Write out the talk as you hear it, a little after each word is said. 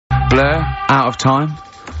Blur, Out of Time,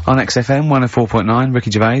 on XFM 104.9, Ricky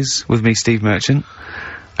Gervais, with me, Steve Merchant,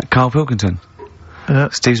 Karl Pilkington.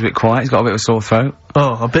 Steve's a bit quiet, he's got a bit of a sore throat.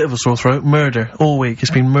 Oh, a bit of a sore throat. Murder. All week.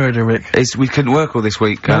 It's been murder, Rick. We couldn't work all this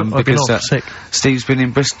week, I've been because, off, sick. Steve's been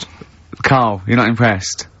in Bristol. Karl, you're not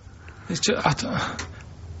impressed? It's just,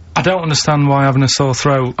 I don't understand why having a sore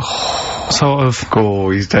throat sort of... Oh,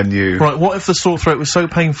 he's done you. Right, what if the sore throat was so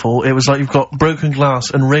painful, it was like you've got broken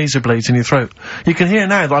glass and razor blades in your throat? You can hear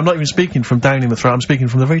now that I'm not even speaking from down in the throat, I'm speaking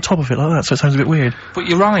from the very top of it like that, so it sounds a bit weird. But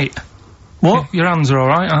you're right. What? Your hands are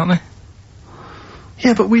alright, aren't they?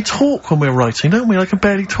 Yeah, but we talk when we're writing, don't we? I can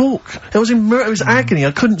barely talk. It was it was agony.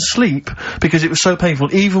 I couldn't sleep because it was so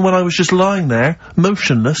painful. Even when I was just lying there,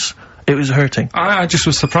 motionless, it was hurting. I just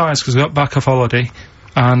was surprised because we got back off holiday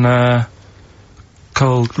and,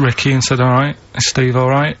 called Ricky and said, alright, is Steve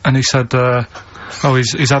alright? And he said, oh,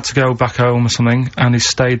 he's had to go back home or something, and he's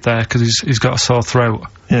stayed there because he's got a sore throat.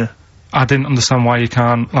 Yeah. I didn't understand why you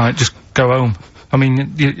can't, like, just go home. I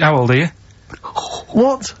mean, how old are you?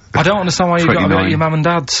 What? I don't understand why you've got to be at your mum and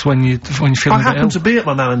dad's when you're feeling a bit ill. I happened to be at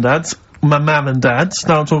my mum and dad's,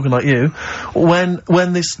 now I'm talking like you, when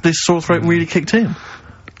this sore throat really kicked in.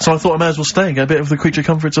 So I thought I may as well stay and get a bit of the creature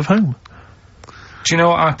comforts of home. Do you know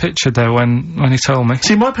what I pictured though when he told me?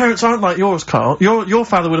 See, my parents aren't like yours, Karl. Your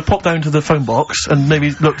father would have popped down to the phone box and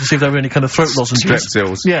maybe looked to see if there were any kind of throat lozenges.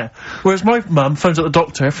 Strepsils. Yeah. Whereas my mum phones at the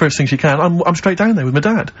doctor first thing she can. I'm straight down there with my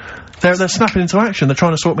dad. They're snapping into action. They're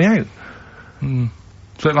trying to sort me out.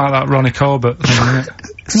 It's a bit like that Ronnie Corbett thing, isn't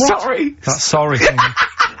it? Sorry! That sorry thing.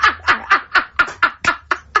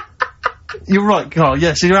 You're right, Karl.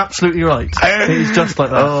 Yes, you're absolutely right. It's just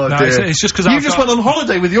like that. Oh, No, dear. it's just because You just went on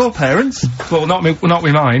holiday with your parents. Well, not with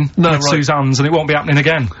mine. No, with right. Suzanne's, and it won't be happening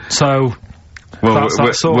again. So, Well,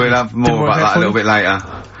 that's all. we'll have more about that a little bit later.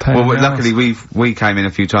 Well, luckily we came in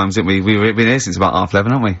a few times, didn't we? We've been here since about 11:30,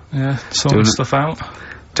 haven't we? Yeah, sorting stuff out.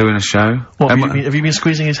 Doing a show. What, have you been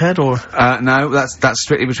squeezing his head, or? No, that's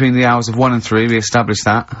strictly between the hours of 1 and 3, we established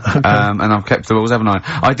that. Okay. And I've kept the rules, haven't I?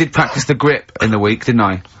 I did practice the grip in the week, didn't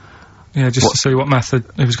I? Yeah, just to see what method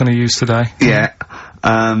he was going to use today. Yeah.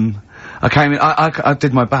 I came in, I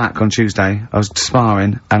did my back on Tuesday. I was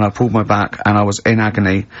sparring, and I pulled my back, and I was in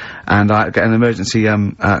agony, and I had to get an emergency,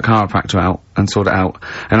 chiropractor out, and sort it out.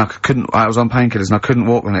 And I was on painkillers, and I couldn't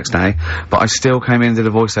walk the next day, but I still came in and did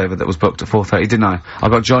a voiceover that was booked at 4:30, didn't I? I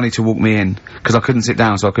got Johnny to walk me in, because I couldn't sit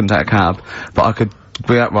down, so I couldn't take a cab, but I could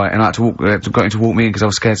be upright, and I had to got him to walk me in, because I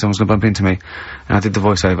was scared someone was gonna bump into me. And I did the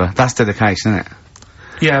voiceover. That's dedication, isn't it?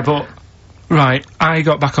 Yeah, but right, I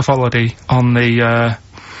got back off holiday on the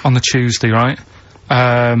Tuesday, right?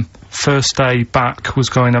 First day back was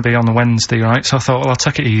going to be on the Wednesday, right? So I thought, well, I'll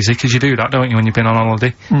take it easy, because you do that, don't you, when you've been on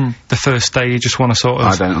holiday? The first day you just want to sort of...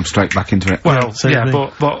 I don't, I'm straight back into it. Well, yeah,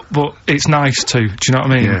 but it's nice to, do you know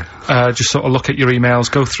what I mean? Yeah. Just sort of look at your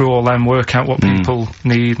emails, go through all them, work out what people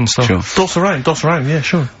need and stuff. Sure. Doss around, yeah,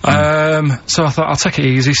 sure. So I thought, I'll take it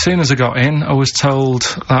easy. As soon as I got in, I was told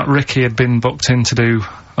that Ricky had been booked in to do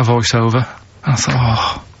a voiceover. And I thought,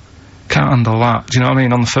 oh, can't handle that. Do you know what I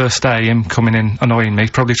mean? On the first day, him coming in annoying me,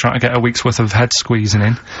 probably trying to get a week's worth of head squeezing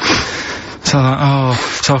in. So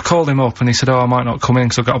I called him up and he said, oh, I might not come in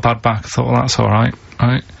because I've got a bad back. I thought, well, that's alright,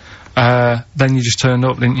 right? Then you just turned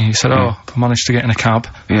up, didn't you? He said, oh, I managed to get in a cab.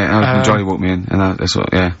 Yeah, Johnny walked me in, and that's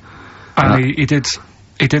what, yeah. And he did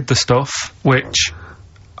the stuff, which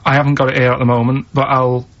I haven't got it here at the moment, but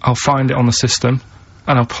I'll find it on the system,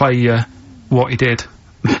 and I'll play you what he did.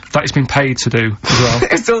 That he's been paid to do as well.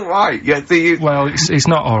 It's alright, yeah, Well, it's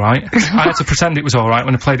not alright. I had to pretend it was alright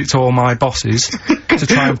when I played it to all my bosses to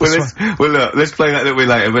try and well, look, let's play that a little bit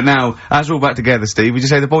later, but now, as we're all back together, Steve, would you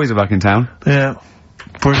say the boys are back in town? Yeah.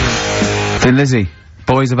 Brilliant. Then Lizzie,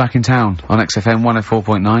 boys are back in town on XFM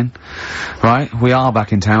 104.9. Right, we are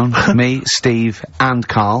back in town. Me, Steve, and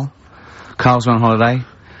Karl. Karl's on holiday.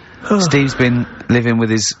 Steve's been living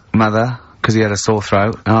with his mother, because he had a sore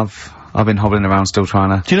throat, and I've been hobbling around still trying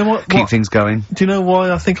to Do you know what, keep things going. Do you know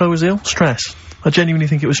why I think I was ill? Stress. I genuinely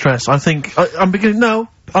think it was stress. I think, I'm analysing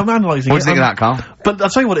it. What do you think of that, Karl? But I'll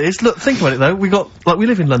tell you what it is. Look, think about it though. We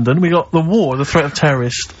live in London, we got the war, the threat of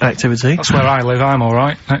terrorist activity. That's where I live, I'm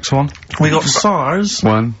alright. Next one. We got SARS.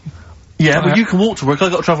 One. Yeah, but you can walk to work, I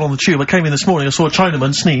got to travel on the tube. I came in this morning, I saw a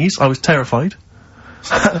Chinaman sneeze, I was terrified.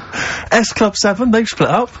 S Club 7, they've split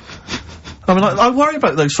up. I mean, I worry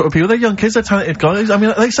about those sort of people. They're young kids, they're talented guys. I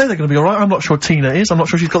mean, they say they're going to be alright. I'm not sure Tina is. I'm not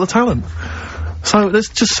sure she's got the talent. So, there's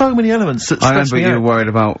just so many elements that stress me out. I remember you were worried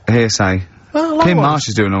about hearsay. Well, Kim Marsh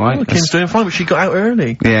is doing alright. Oh, Kim's doing fine, but she got out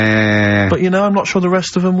early. Yeah. But, you know, I'm not sure the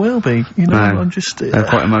rest of them will be. You know, No. I'm just... They're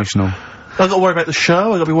quite emotional. I've got to worry about the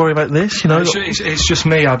show, I've got to be worried about this, you know. It's just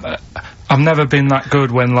me, I've never been that good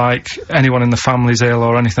when, like, anyone in the family's ill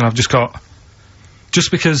or anything. I've just got... Just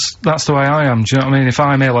because that's the way I am, do you know what I mean? If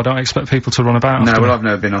I'm ill, I don't expect people to run about. No, well, I've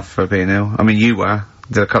never been off for being ill. I mean, you were.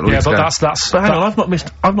 A couple of weeks ago. Yeah, but that's... But hang on, I've not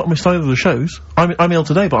missed either of the shows. I'm ill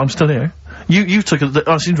today, but I'm still here. You took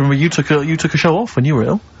I seem to remember you took a show off when you were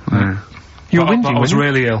ill. Yeah. You were whinging, I was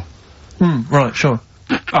really ill. Right, sure.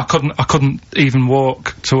 I couldn't even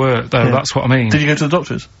walk to work, though, that's what I mean. Did you go to the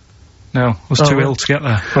doctors? No, I was too ill to get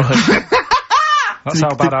there. Right. That's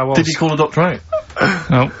how bad I was. Did you call a doctor out?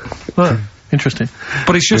 No. Oh, interesting.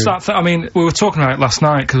 But it's just that, I mean, we were talking about it last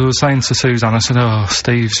night, because I was saying to Suzanne, I said, oh,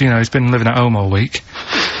 Steve's, you know, he's been living at home all week.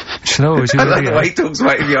 She said, oh, is he I really like the way he talks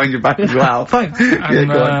about you behind your back as well. Thanks.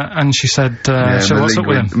 And she said, so what's up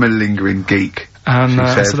with him? Malingering geek. And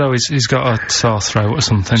I said, oh, he's got a sore throat or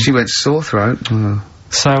something. She went, sore throat? Oh.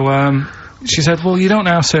 So, she said, well, you don't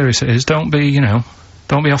know how serious it is. Don't be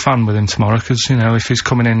off-hand with him tomorrow, because, you know, if he's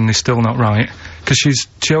coming in and he's still not right. Because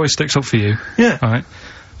she always sticks up for you. Yeah. Right?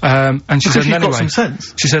 And she said, she's anyway, got some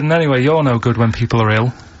sense. She said, and anyway, you're no good when people are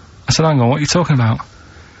ill. I said, hang on, what are you talking about?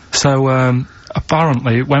 So,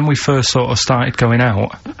 apparently, when we first sort of started going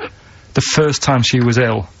out, the first time she was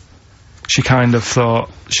ill, she kind of thought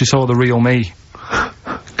she saw the real me.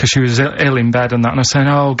 Because she was ill in bed and that, and I was saying,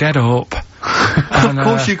 oh, get up. And, of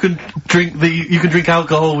course you can drink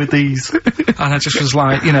alcohol with these. And I just was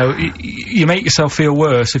like, you know, you make yourself feel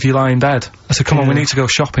worse if you lie in bed. I said, come on, we need to go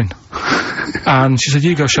shopping. And she said,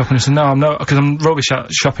 you go shopping. I said, no, I'm not, because I'm rubbish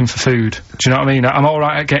at shopping for food. Do you know what I mean? I'm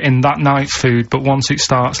alright at getting that night's food, but once it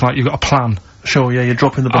starts, like, you've got a plan. Sure, yeah, you're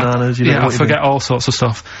dropping the bananas, you know I forget all sorts of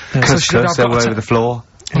stuff. Yeah. So she said, I've got all over the floor.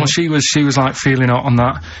 Well, she was like feeling hot on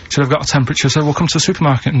that. She said, I've got a temperature. I said, well, come to the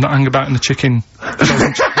supermarket and hang about in the chicken,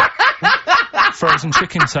 frozen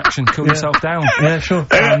chicken section, cool yourself down. Yeah, sure.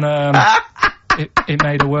 And, it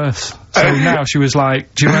made her worse. So now she was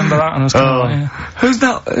like, do you remember that? And I was kind of like,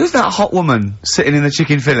 yeah. Who's that hot woman sitting in the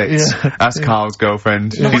chicken fillets? Yeah. That's Karl's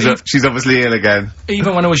girlfriend. No, she's obviously ill again.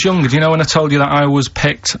 Even when I was younger, do you know when I told you that I was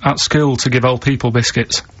picked at school to give old people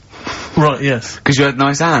biscuits? Right, yes. Because you had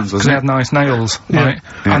nice hands, wasn't it? Because I had nice nails, right?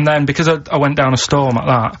 Yeah. And then, because I went down a storm at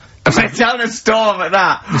that... I went down a storm at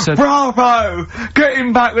that! You said, bravo!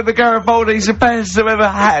 Getting back with the Garibaldi's the best I've ever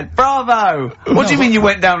had! Bravo! What do you mean you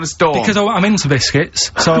went down a storm? Because I'm into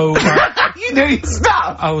biscuits, so... You knew your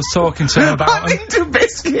stuff! I was talking to him about I'm into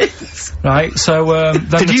biscuits! Right, so,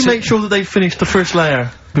 then did you make sure that they finished the first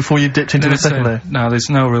layer before you dipped into the second layer? No, there's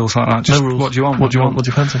no rules like that. Just, no rules. what do you want? What do you want? What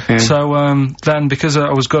do you fancy? Yeah. So, then, because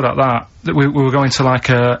I was good at that, we were going to, like,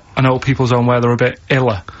 an old people's home where they're a bit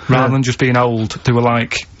iller. Rather than just being old, they were,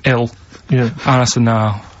 like, ill. Yeah. And I said,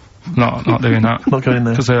 no, not doing that. Not going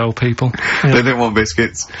there. Because they're old people. Yeah. They don't want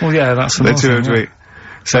biscuits. Well, yeah, that's the They're too old to eat.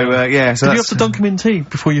 So, yeah, so did you have to dunk them in tea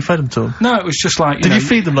before you fed them to them? No, it was just like, Did you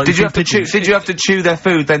feed them like did you have to chew their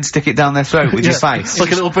food, then stick it down their throat with your face?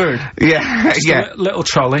 Like a little bird? Yeah, yeah. Little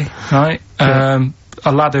trolley, right?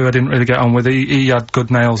 A lad who I didn't really get on with, he had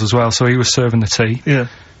good nails as well, so he was serving the tea. Yeah.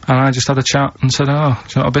 And I just had a chat and said, oh,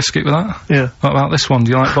 do you want a biscuit with that? Yeah. What about this one?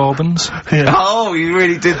 Do you like bourbons? Yeah. Oh, you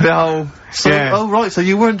really did the whole... So, yeah. Oh, right, so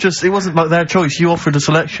you weren't just... It wasn't like their choice, you offered a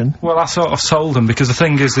selection. Well, I sort of sold them, because the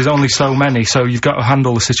thing is, there's only so many, so you've got to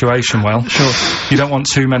handle the situation well. Sure. You don't want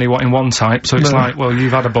too many in one type, so it's like, well,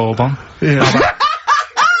 you've had a bourbon. Yeah.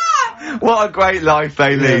 What a great life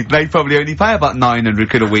they lead. They probably only pay about 900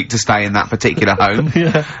 quid a week to stay in that particular home.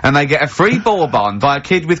 Yeah. And they get a free bourbon by a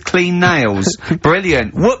kid with clean nails.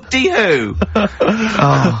 Brilliant. Whoop-de-hoo.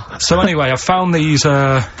 Oh. So anyway, I found these,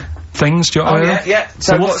 things, do you want to hear? Yeah.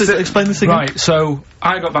 So what's this? Explain this again. Right, so,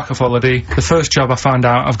 I got back off holiday. The first job I found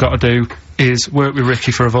out I've got to do is work with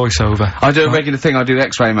Ricky for a voiceover. I do a regular thing, I do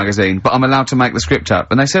X-Ray magazine, but I'm allowed to make the script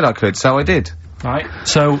up. And they said I could, so I did. Right,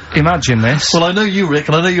 so, imagine this. Well, I know you, Rick,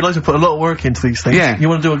 and I know you like to put a lot of work into these things. Yeah. You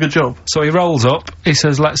want to do a good job. So he rolls up, he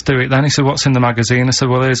says, let's do it then. He said, what's in the magazine? I said,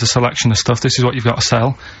 well, here's a selection of stuff, this is what you've got to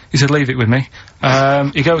sell. He said, leave it with me.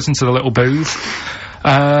 He goes into the little booth,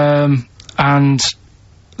 and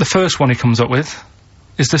the first one he comes up with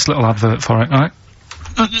is this little advert for it, right?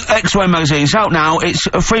 X-Ray magazine, it's out now, it's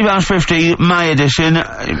 £3.50 May edition,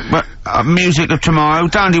 music of tomorrow,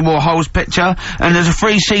 Dandy Warhol's picture, and there's a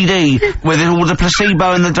free CD with all the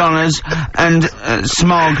Placebo and the Donners, and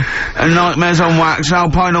Smog, and Nightmares on Wax, and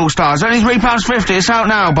Alpine All-Stars. Only £3.50, it's out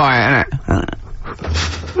now, buy it, innit?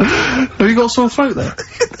 Have you got a sore throat there?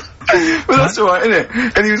 Well, that's alright, isn't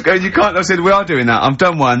it? And he was going, you can't, I said, we are doing that, I've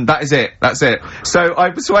done one, that is it, that's it. So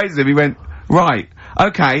I persuaded him, he went, right,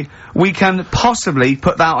 okay, we can possibly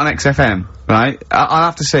put that on XFM, right? I'll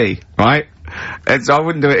have to see, right? And so I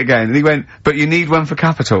wouldn't do it again. And he went, but you need one for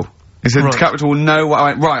Capital. He said Right. Capital will know what I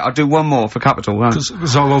went, right, I'll do one more for Capital. Right.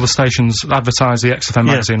 Because all the stations advertise the XFM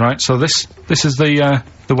magazine, right? So this is the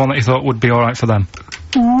one that you thought would be alright for them.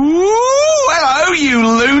 Ooh, hello, you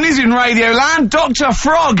loonies in Radioland. Dr.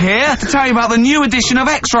 Frog here to tell you about the new edition of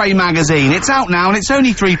X-Ray magazine. It's out now and it's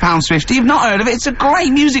only £3.50. You've not heard of it? It's a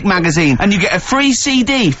great music magazine. And you get a free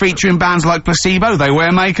CD featuring bands like Placebo, They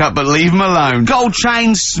Wear Makeup But Leave 'Em Alone, Gold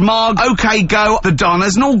Chain, Smog, OK Go, The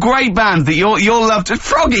Donners, and all great bands that you'll love to.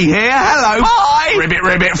 Froggy here, hello. Bye! Ribbit,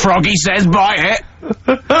 ribbit, Froggy says bye it.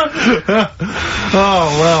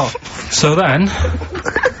 Oh, well. So then,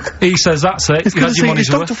 he says that's it. It's You good had to your see, money's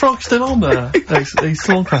is worth. Dr. Frog still on there? He's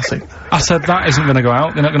still on Classic. I said that isn't going to go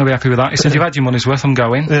out. They're not going to be happy with that. He said you've had your money's worth. I'm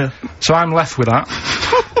going. Yeah. So I'm left with that.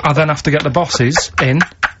 I then have to get the bosses in,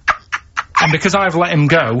 and because I've let him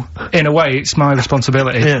go, in a way, it's my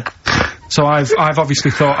responsibility. Yeah. So I've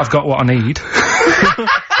obviously thought I've got what I need.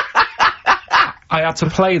 I had to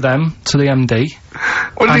play them to the MD.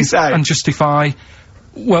 What did he say? And justify.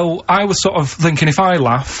 Well, I was sort of thinking if I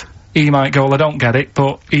laugh, he might go, well, I don't get it,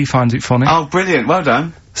 but he finds it funny. Oh, brilliant, well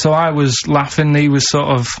done. So I was laughing, he was sort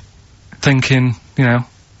of thinking, you know,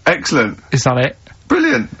 Excellent. is that it?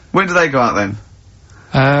 Brilliant. When do they go out then?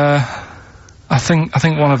 I think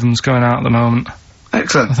one of them's going out at the moment.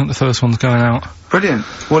 Excellent. I think the first one's going out. Brilliant.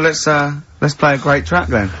 Well, let's play a great track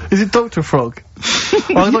then. Is it Dr. Frog?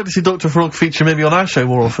 I'd like to see Dr. Frog feature maybe on our show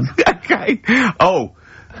more often. Okay. Oh,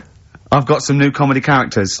 I've got some new comedy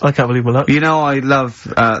characters. I can't believe my luck. You know I love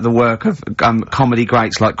the work of comedy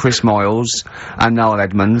greats like Chris Moyles and Noel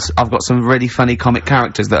Edmonds. I've got some really funny comic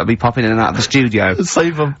characters that'll be popping in and out of the studio.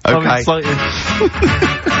 Save them. Okay. I'm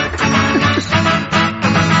excited.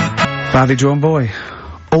 Badly Drawn Boy.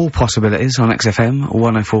 All possibilities on XFM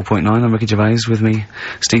 104.9. I'm Ricky Gervais, with me,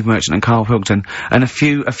 Steve Merchant and Karl Pilkington, and a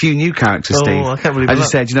few new characters. Oh, Steve. I can't believe I that.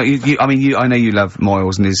 just said, you know, I know you love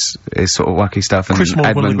Moyles and his sort of wacky stuff, and Chris Moyles,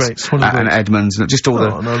 Edmonds, one of the greats, one of the and greats. Edmonds, and just all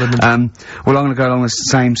Oh, no, Edmonds. well, I'm going to go along the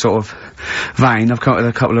same sort of vein. I've come up with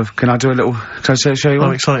a couple of. Can I do a little? Can I show you one?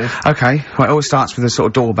 I'm excited. Okay. Right. It always starts with a sort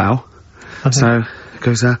of doorbell. Okay. So it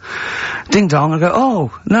goes, ding dong. I go,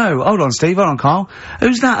 oh no, hold on, Steve, hold on, Karl.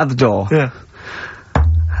 Who's that at the door? Yeah.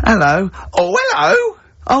 Hello. Oh, hello.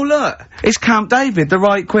 Oh, look. It's Camp David, the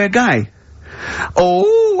right queer gay.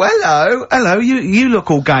 Oh, hello. Hello. You look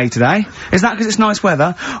all gay today. Is that because it's nice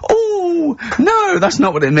weather? Oh, no, that's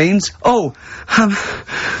not what it means. Oh,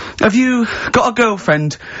 have you got a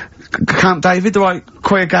girlfriend, Camp David, the right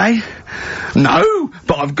queer gay? No,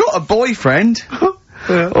 but I've got a boyfriend.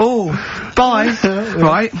 Yeah. Oh, bye.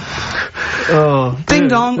 Right. Oh. Ding dear.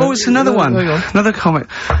 dong. Oh, it's another one. Hang on. Another comic.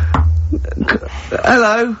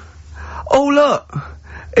 Hello. Oh, look.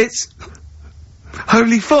 It's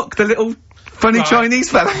Holy Fuck, the little funny Right. Chinese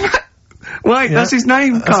fella. Wait, Yeah. that's his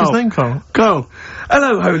name, Karl. That's his name, Karl. Karl.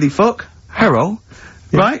 Hello, Holy Fuck. Harold.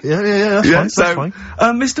 Right? Yeah, that's Yeah, fine. so, That's fine.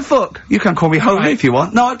 Mr. Fuck. You can call me Holy Right. if you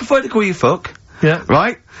want. No, I'd prefer to call you Fuck. Yeah.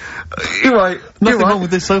 Right? You're right. Nothing You're right. wrong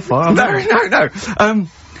with this so far. No.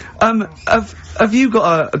 Have you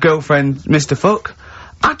got a girlfriend, Mr. Fuck?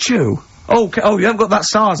 Achoo. Oh, you haven't got that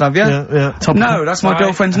SARS, have you? Yeah. No, that's my Right.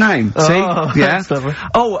 girlfriend's name. Oh, See? Yeah. that's clever.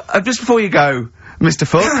 Oh, just before you go, Mr.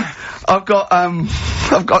 Fuck, I've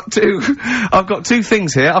got two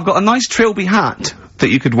things here. I've got a nice Trilby hat that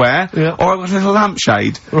you could wear, Yeah. or I've got a little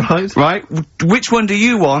lampshade. Right. Right? Which one do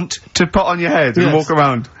you want to put on your head and Yes. walk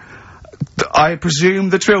around? I presume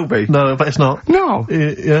the Trilby. No, but it's not. No.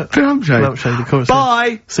 Yeah. The lampshade. Lampshade, of course. yeah.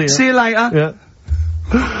 Bye. See ya. See you later. Yeah.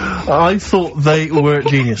 I thought they were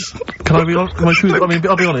genius. Can I be honest?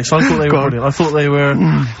 I'll be honest. I thought they were brilliant. I thought they were.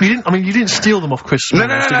 You didn't steal them off Chris. No,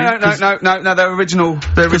 Moyles, did you? 'Cause no, they're original.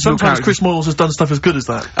 They're original sometimes characters. Chris Moyles has done stuff as good as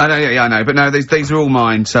that. I know, yeah, I know, but no, these are all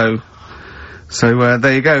mine. So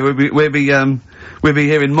there you go. We'll be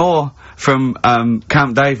hearing more from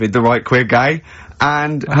Camp David, the right queer gay,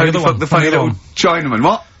 and Holy other Fuck, one, the funny the other little Chinaman.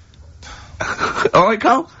 What? All right,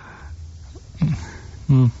 Karl.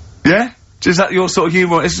 Yeah. Is that your sort of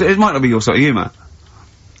humour? It might not be your sort of humour.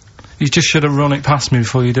 You just should have run it past me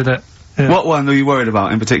before you did it. Yeah. What one are you worried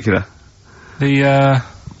about in particular? The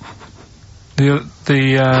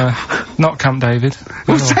not Camp David.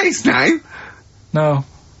 Well, No. say his name. No.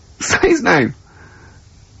 Say his name.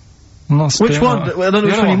 I'm not Which doing one? that. I don't know The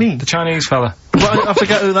which other one you mean. The Chinese fella. Well, I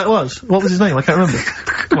forget who that was. What was his name? I can't remember.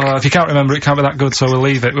 Well, if you can't remember, it can't be that good, so we'll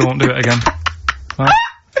leave it. We won't do it again. Right?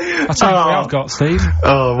 I'll tell you what we have got, Steve.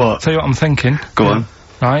 Oh, what? Tell you what I'm thinking. Go on.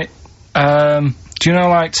 Right? Do you know,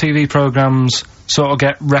 like, TV programmes sort of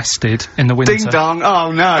get rested in the winter? Ding dong.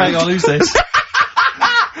 Oh no. Hang on, who's this?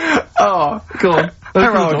 Oh, Go on.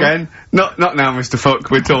 hello Go on. again. Not now, Mr. Fuck.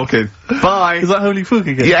 We're talking. Bye. Is that Holy Fuck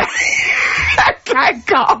again? Yeah. Okay,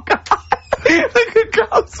 Carl. Look at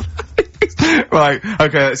Carl's face. Right,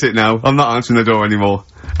 okay, that's it now. I'm not answering the door anymore.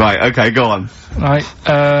 Right, okay, go on. Right,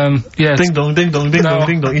 yeah. Ding dong, ding dong, ding dong,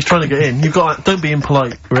 ding dong. He's trying to get in. You've got. Don't be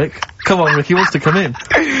impolite, Rick. Come on, Rick. He wants to come in.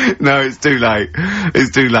 No, it's too late.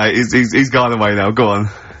 It's too late. He's gone away now. Go on.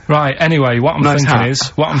 Right. Anyway, what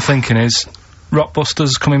I'm thinking is,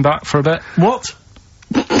 Rockbusters coming back for a bit. What?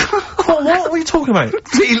 What are you talking about?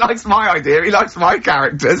 He likes my idea. He likes my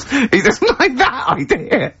characters. He doesn't like that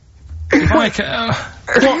idea. If I what?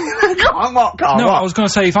 Go on, what, Carl? No, what? I was going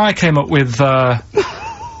to say if I came up with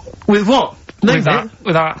with what? Name it.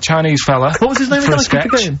 With that Chinese fella. What was his name for again? a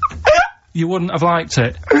sketch. You wouldn't have liked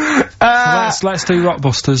it. So let's do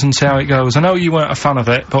Rockbusters and see how it goes. I know you weren't a fan of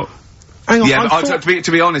it, but. Hang on, yeah, but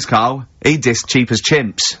to be honest, Carl, he dissed Cheap as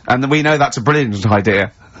Chimps, and we know that's a brilliant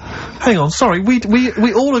idea. Hang on, sorry,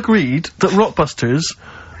 we all agreed that Rockbusters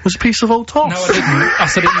was a piece of old toss. No, I didn't. I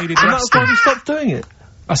said it needed resting. And that's why we stopped doing it.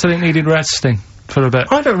 I said it needed resting for a bit.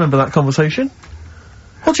 I don't remember that conversation.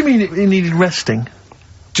 What do you mean it needed resting?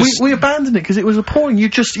 We abandoned it because it was appalling.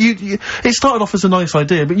 It started off as a nice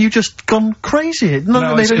idea, but you just gone crazy.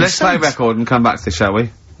 Let's play a record and come back to this, shall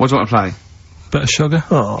we? What do you want to play? Bit of sugar.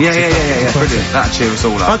 Oh, yeah, brilliant. That cheer us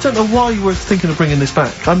all up. I don't know why you were thinking of bringing this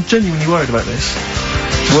back. I'm genuinely worried about this.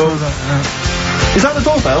 Well, is that the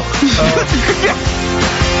doorbell?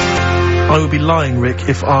 I would be lying, Rick,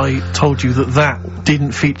 if I told you that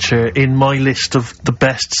didn't feature in my list of the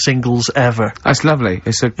best singles ever. That's lovely.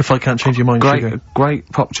 It's a If I Can't Change Your Mind, great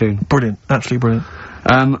pop tune. Brilliant, absolutely brilliant.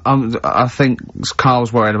 I think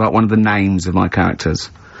Carl's worried about one of the names of my characters,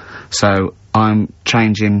 so I'm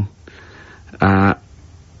changing the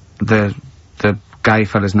gay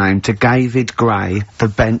fella's name to David Gray, the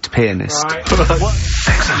bent pianist. Right.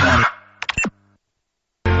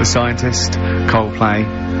 The Scientist, Coldplay,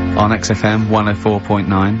 on XFM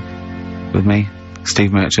 104.9, with me,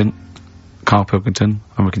 Steve Merchant, Karl Pilkington,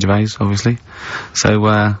 I'm Ricky Gervais, obviously. So,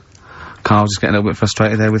 Carl's just getting a little bit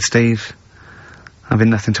frustrated there with Steve, having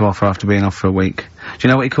nothing to offer after being off for a week. Do you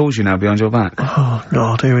know what he calls you now behind your back? Oh,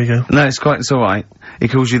 God, here we go. No, it's alright. He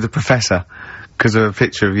calls you the Professor, because of a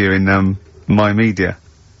picture of you in, My Media.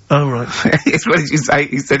 Oh, right. What did you say?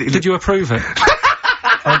 He said it. Did you approve it?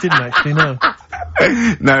 I didn't actually, no.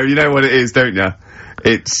 No, you know what it is, don't you?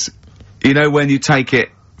 It's, you know when you take it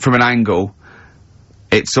from an angle,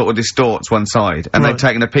 it sort of distorts one side, and they've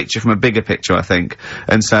taken a picture from a bigger picture, I think,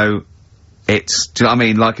 and so it's, do you know what I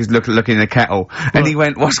mean, like he's looking in a kettle, and he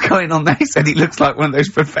went, what's going on there? He said he looks like one of those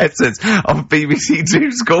professors of BBC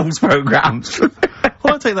Two schools programmes.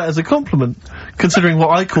 Well, I take that as a compliment, considering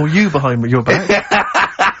what I call you behind your back.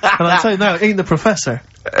 And I say, no, it ain't the Professor.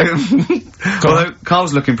 Although,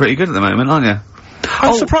 Carl's looking pretty good at the moment, aren't you?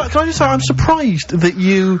 I'm surprised, can I just say, I'm surprised that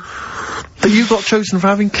you got chosen for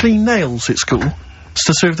having clean nails at school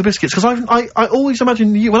to serve the biscuits, because I always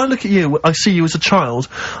imagine you, when I look at you, I see you as a child,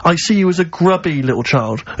 I see you as a grubby little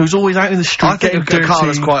child, who's always out in the street getting dirty. Carl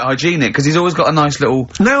is quite hygienic, because he's always got a nice little...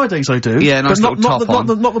 Nowadays I do. Yeah, nice little top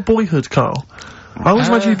on. Not the boyhood Carl. I always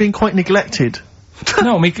imagine you being quite neglected.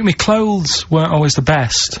 No, me clothes weren't always the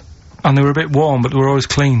best, and they were a bit warm, but they were always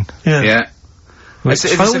clean. Yeah. Yeah. It's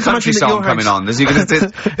a country song coming on.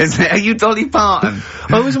 Are you Dolly Parton?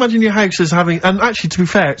 I always imagine your house as having, and actually to be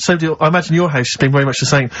fair, I imagine your house has been very much the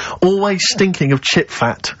same, always stinking of chip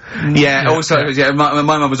fat. Yeah, my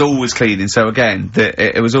mum was always cleaning, so again,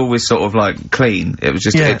 it was always sort of like clean. It was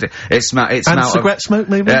just, it smelled and cigarette smoke,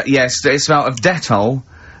 maybe? Yes, it smelled of Dettol,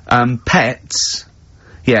 pets,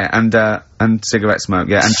 and cigarette smoke,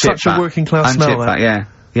 yeah, and chip fat. Such a working class smell, that. Yeah.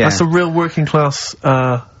 That's a real working class,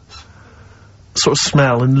 sort of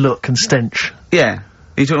smell and look and stench. Yeah.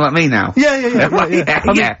 Are you talking like me now? Yeah. I mean,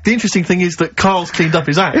 the interesting thing is that Carl's cleaned up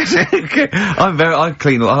his house. I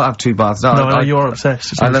have 2 baths. No, you are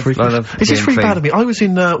obsessed. It's I love It's just really bad of me. I was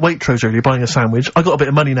in, Waitrose earlier buying a sandwich. I got a bit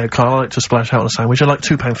of money now, Carl. I like to splash out on a sandwich. I like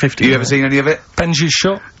 £2.50. You ever seen any of it? Benji's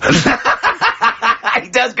shop. He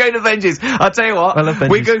does go to Benji's. I'll tell you what. I love Benji's.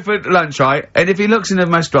 We go for lunch, right? And if he looks in a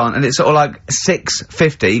restaurant and it's sort of like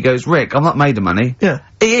 $6.50, he goes, Rick, I'm not made of money. Yeah.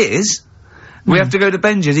 He is. We have to go to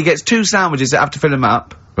Benji's. He gets 2 sandwiches that have to fill him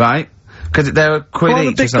up, right? Because they're a quid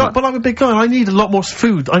each or something. But I'm a big guy. I need a lot more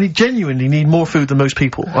food. I genuinely need more food than most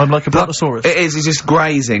people. I'm like a brontosaurus. It is. He's just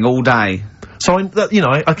grazing all day. So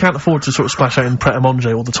I can't afford to sort of splash out in Pret a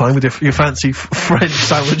Manger all the time with your fancy French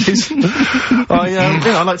sandwiches.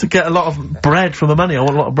 I like to get a lot of bread for the money. I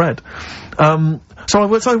want a lot of bread. So I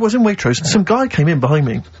was in Waitrose, and some guy came in behind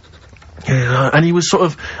me. And he was sort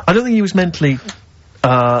of, I don't think he was mentally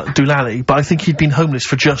doolally, but I think he'd been homeless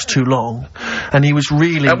for just too long, and he was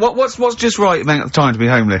really... What's just right amount of time to be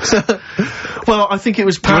homeless? Well, I think it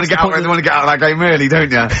was past you want to get out of that game early,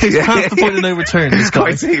 don't you? He's past the point of no return, this guy.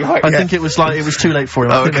 I think it was too late for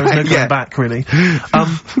him. I think there was no going back, really.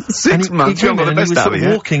 6 months, he was sort of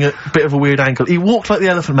walking at a bit of a weird angle. He walked like the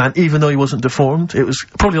Elephant Man, even though he wasn't deformed. It was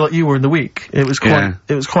probably like you were in the week. It was quite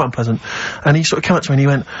unpleasant. And he sort of came up to me and he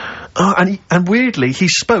went, and weirdly, he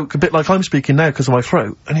spoke a bit like I'm speaking now because of my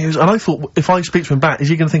throat. And I thought, if I speak to him back, is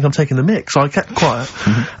he going to think I'm taking the mick? So I kept quiet.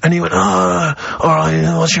 And he went,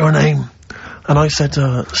 alright, what's your name? And I said,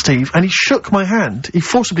 Steve, and he shook my hand. He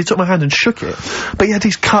forcibly took my hand and shook it. But he had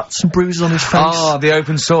these cuts and bruises on his face. Oh, the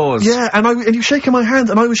open sores. Yeah, and he was shaking my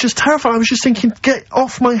hand, and I was just terrified. I was just thinking, get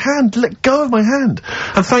off my hand, let go of my hand.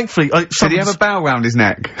 And thankfully, did he have a bell round his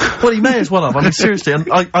neck? Well, he may as well have. I mean, seriously, and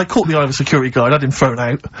I caught the eye of a security guard, had him thrown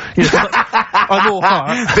out. You know, I wore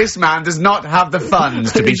hard. This man does not have the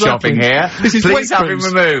funds to be shopping here. Please have him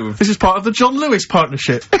removed. This is part of the John Lewis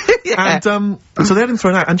partnership. And, so they had him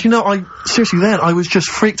thrown out, and you know, I was just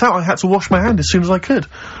freaked out. I had to wash my hand as soon as I could.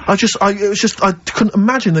 I couldn't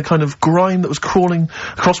imagine the kind of grime that was crawling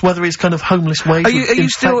across whether his kind of homeless ways. Are you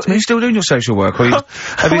still doing your social work? Or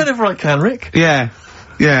whenever I can, Rick. Yeah.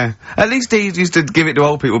 Yeah. At least he used to give it to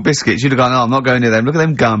old people biscuits. You'd have gone, oh, I'm not going near them. Look at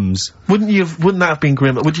them gums. Wouldn't that have been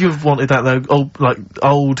grim? Would you have wanted that, though?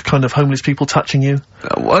 Old kind of homeless people touching you?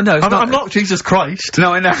 Well, no, I'm not Jesus Christ.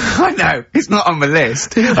 No, I know. It's not on the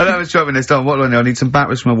list. I don't have a shopping list on. What do I know? I need some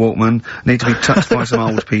batteries from a Walkman. I need to be touched by some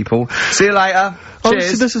old people. See you later.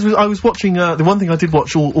 Cheers. I was watching, the one thing I did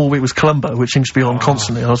watch all week was Columbo, which seems to be on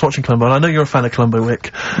constantly. I was watching Columbo, and I know you're a fan of Columbo,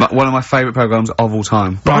 Rick. One of my favourite programmes of all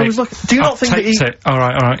time. But I was like, do you not think that he...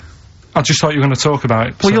 Alright. I just thought you were going to talk about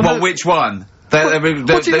it. Well, which one? They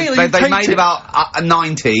made about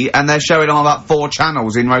 90, and they're showing on about 4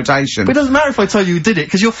 channels in rotation. But it doesn't matter if I tell you who did it,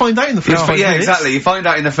 because you'll find out in the first 5 minutes. Yeah, exactly. You find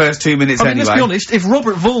out in the first 2 minutes anyway. Let's be honest, if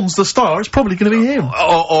Robert Vaughan's the star, it's probably going to be him.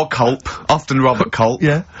 Or Culp. Often Robert Culp.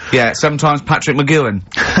 Yeah. Yeah, sometimes Patrick McGowan.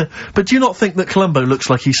 But do you not think that Columbo looks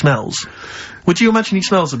like he smells? Would you imagine he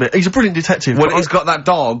smells a bit? He's a brilliant detective. Well, he's got that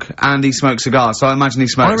dog, and he smokes cigars, so I imagine he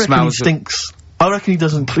smells... I reckon he stinks. I reckon he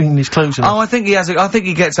doesn't clean his clothes enough. Oh, I think he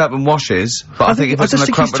gets up and washes, but I think he puts on a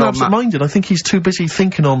crumpled he's too absent-minded. I think he's too busy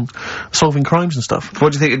thinking on solving crimes and stuff.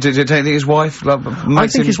 What do you think? Do you think his wife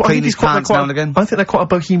makes him clean his pants now and again? I think they're quite a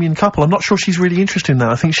bohemian couple. I'm not sure she's really interested in that.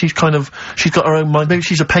 I think she's got her own mind. Maybe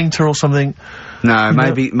she's a painter or something. No,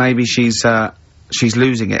 maybe she's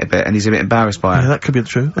losing it a bit, and he's a bit embarrassed by her. Yeah, that could be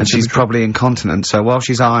true. And she's probably incontinent, so while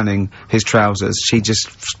she's ironing his trousers, she just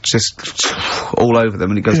all over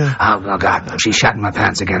them, and he goes, oh God, she's shatting my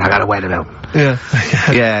pants again, I gotta wear them out. Yeah.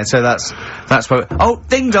 Yeah, so that's what... Oh,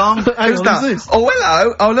 ding dong! Who's that? This? Oh,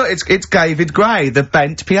 hello! Oh, look, it's David Gray, the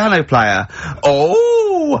bent piano player.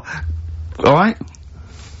 Oh! Alright? I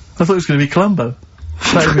thought it was gonna be Columbo.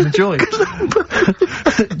 That would have been a joy.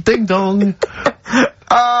 Ding dong!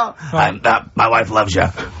 My wife loves you.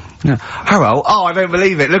 Yeah. Hello. Oh, I don't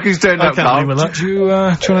believe it. Look who's turned up, Karl. Do you want to do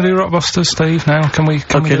Rockbusters, Steve, now? Can we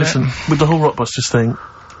listen. With the whole Rockbusters thing,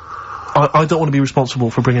 I don't want to be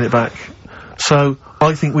responsible for bringing it back. So,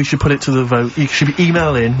 I think we should put it to the vote. You should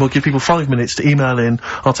email in. We'll give people 5 minutes to email in.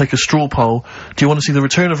 I'll take a straw poll. Do you want to see the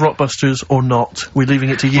return of Rockbusters or not? We're leaving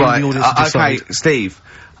it to you, the audience, to decide. Okay, Steve.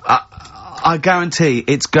 I guarantee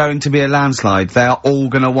it's going to be a landslide. They are all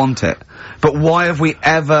going to want it. But why have we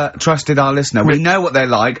ever trusted our listener? We know what they're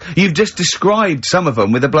like. You've just described some of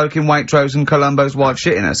them with the bloke in Waitrose and Columbo's wife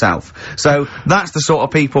shitting herself. So that's the sort of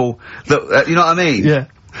people that, you know what I mean? Yeah.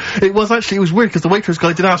 It was weird because the Waitrose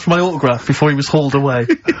guy did ask for my autograph before he was hauled away.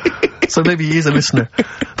 So maybe he is a listener.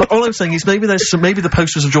 But all I'm saying is maybe the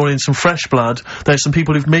posters have drawn in some fresh blood. There's some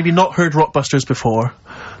people who've maybe not heard Rockbusters before.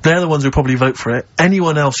 They're the ones who probably vote for it.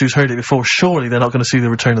 Anyone else who's heard it before, surely they're not going to see the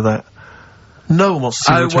return of that. No one wants to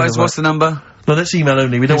see the return of that. What's the number? No, that's email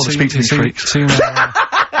only. We don't want to speak to these freaks.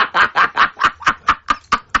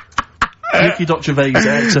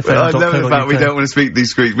 Ricky.gervais@xfm.co.uk. I love the fact we don't want to speak to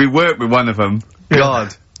these freaks. We work with one of them. Yeah.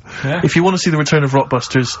 God. Yeah. If you want to see the return of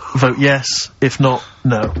Rockbusters, vote yes. If not,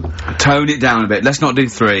 no. Tone it down a bit. Let's not do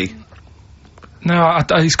 3. No,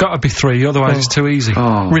 it's got to be 3, otherwise it's too easy.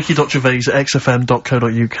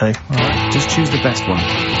 Ricky.gervais@xfm.co.uk. Right. Just choose the best one.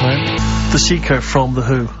 Right. The Seeker from The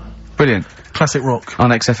Who. Brilliant. Classic rock. On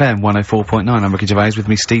XFM 104.9, I'm Ricky Gervais, with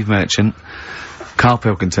me Steve Merchant, Karl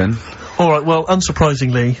Pilkington. Alright, well,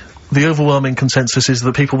 unsurprisingly, the overwhelming consensus is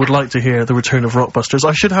that people would like to hear the return of Rockbusters.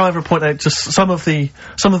 I should, however, point out just some of the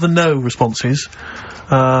no responses.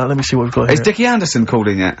 Let me see what we've got here. Is Dickie Anderson called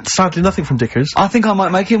in yet? Sadly, nothing from Dickers. I think I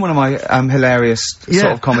might make him one of my, hilarious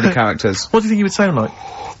sort of comedy characters. What do you think he would sound like?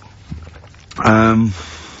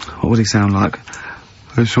 What would he sound like?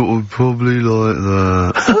 It's sort of probably like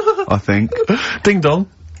that, I think. Ding dong.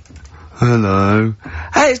 Hello.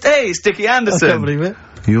 Hey, it's Dickie Anderson. I can't believe it.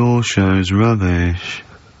 Your show's rubbish.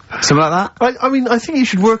 Something like that? I mean, I think you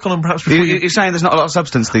should work on them perhaps before You're saying there's not a lot of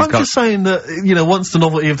substance to these I'm just saying that, you know, once the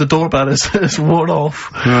novelty of the doorbell has worn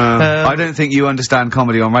off... I don't think you understand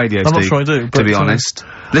comedy on radio, I'm not Steve, sure I do, to be honest.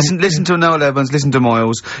 Listen to Noel Evans, listen to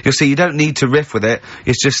Moyles. You'll see you don't need to riff with it.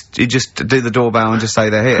 It's just, you just do the doorbell and just say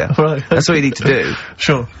they're here. Right. That's all you need to do.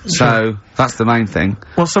 Sure. So, that's the main thing.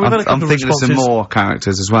 Well, so we've had a couple I'm of thinking of some responses. more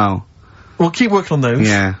characters as well. We'll keep working on those.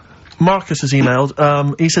 Yeah. Marcus has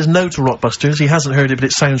emailed, he says no to Rockbusters. He hasn't heard it, but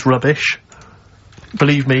it sounds rubbish.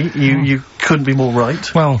 Believe me, you couldn't be more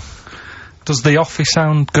right. Well, does The Office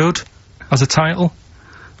sound good as a title?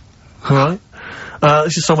 Right.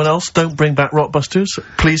 This is someone else. Don't bring back Rockbusters.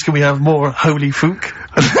 Please, can we have more Holy Fook?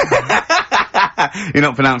 You're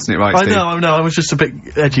not pronouncing it right, Steve. I know. I was just a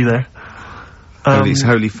bit edgy there.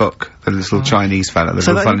 Holy fuck, the little Chinese fella.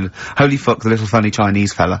 Holy fuck, the little funny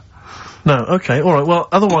Chinese fella. No, okay, alright. Well,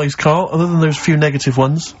 otherwise, Carl, other than those few negative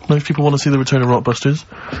ones, most people want to see the return of Rockbusters.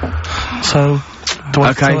 So, do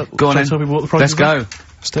I go on in. tell people what the prizes Let's go.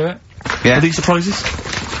 Let's do it. Yeah. Are these the prizes?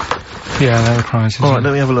 Yeah, they're the prizes. Alright,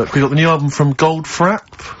 let me have a look. We've got the new album from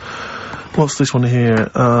Goldfrapp. What's this one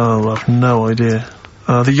here? Oh, I've no idea.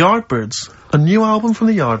 The Yardbirds. A new album from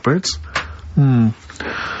the Yardbirds.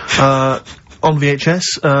 On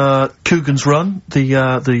VHS, Coogan's Run,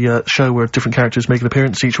 the show where different characters make an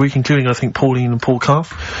appearance each week, including, I think, Pauline and Paul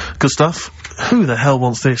Calf. Good stuff. Who the hell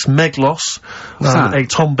wants this? Meglos, a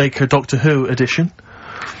Tom Baker Doctor Who edition.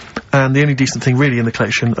 And the only decent thing really in the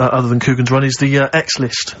collection, other than Coogan's Run, is the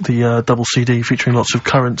X-List, the double CD featuring lots of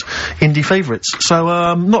current indie favourites.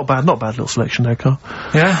 So, not bad little selection there, Carl.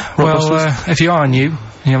 Yeah, well, if you are new,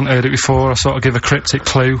 you haven't heard it before, I sort of give a cryptic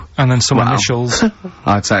clue, and then some initials.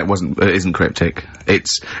 I'd say it isn't cryptic.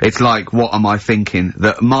 It's like, what am I thinking?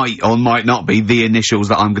 That might or might not be the initials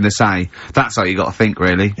that I'm gonna say. That's how you gotta think,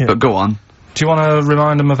 really. Yeah. But go on. Do you want to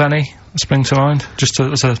remind them of any that spring to mind? Just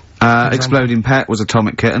as a... Exploding Pet was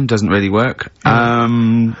Atomic Kitten, doesn't really work. What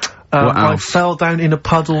else? I fell down in a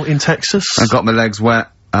puddle in Texas. I got my legs wet.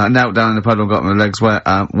 Knelt down in a puddle, got my legs wet.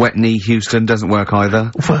 Wet Knee Houston doesn't work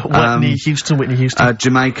either. Wet Knee Houston, Whitney Houston.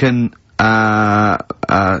 Jamaican,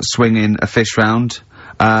 swinging a fish round.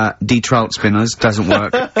 De-trout spinners doesn't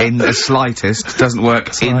work in the slightest. Doesn't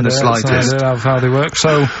work in the slightest. That's how they work.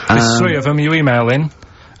 So, there's 3 of them, you email in.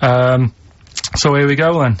 So here we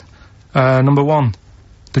go then. Number 1.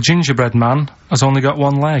 The gingerbread man has only got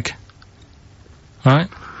 1 leg. Right?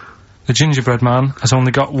 The gingerbread man has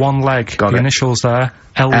only got 1 leg. Got the it. Initials there.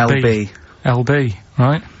 LB. LB,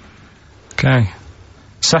 right? Okay.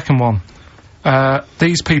 Second one.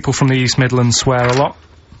 These people from the East Midlands swear a lot.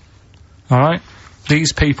 Alright?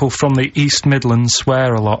 These people from the East Midlands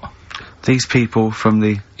swear a lot. These people from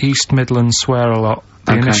the... East Midlands swear a lot.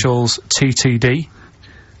 The initials TTD.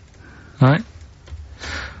 Right?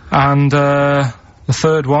 And, the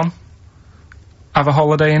third one, have a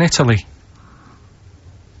holiday in Italy.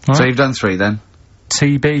 Right? So you've done 3 then?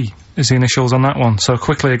 TB is the initials on that one. So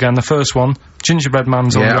quickly again, the first one, gingerbread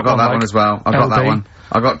man's only got 1 leg. Yeah, I've got that one as well. I've got that one.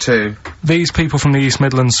 I've got 2. These people from the East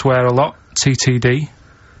Midlands swear a lot. TTD.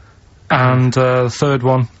 And, the third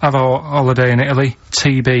one, have a holiday in Italy.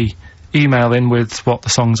 TB. Email in with what the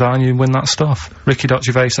songs are and you win that stuff.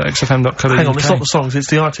 ricky.gervais@xfm.co.uk. Hang on, it's not the songs, it's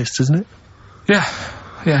the artists, isn't it? Yeah.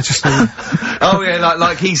 Yeah, just the... Oh yeah,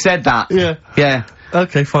 like he said that. Yeah. Yeah.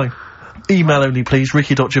 Okay, fine. Email only, please,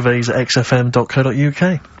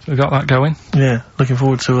 ricky.gervais@xfm.co.uk. We got that going. Yeah, looking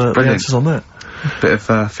forward to, the answers on that. Bit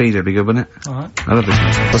of, feeder would be good, wouldn't it? Alright. I love this.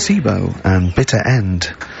 Placebo and Bitter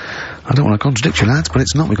End. I don't want to contradict you, lads, but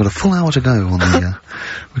it's not. We've got a full hour to go on the,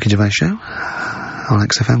 Ricky Gervais show. On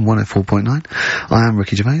XFM 104.9. I am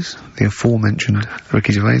Ricky Gervais, the aforementioned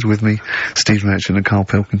Ricky Gervais, with me, Steve Merchant and Karl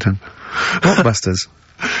Pilkington. Rockbusters.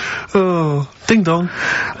 Oh, ding dong.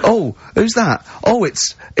 Oh, who's that? Oh,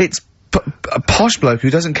 it's a posh bloke who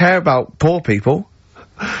doesn't care about poor people.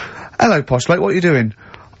 Hello, posh bloke, what are you doing?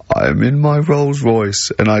 I'm in my Rolls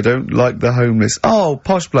Royce, and I don't like the homeless. Oh,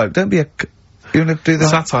 posh bloke, don't be a... You want to do that?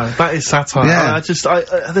 Satire. That is satire. Yeah. There's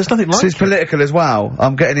nothing like it. It's political as well.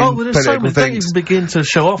 I'm getting in but there's so many, don't even begin to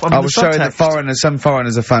show off. I was showing that some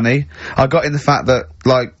foreigners are funny. I got in the fact that,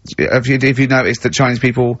 like, if you notice that Chinese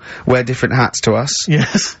people wear different hats to us.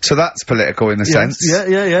 Yes. So that's political in a sense.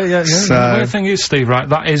 Yeah. So the weird thing is, Steve, right,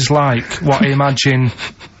 that is like what I imagine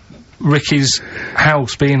Ricky's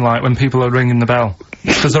house being like when people are ringing the bell.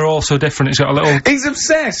 Because they're all so different. It's got a little... He's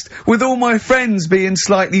obsessed with all my friends being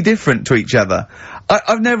slightly different to each other.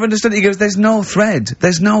 I've never understood it. He goes, there's no thread.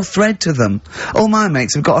 There's no thread to them. All my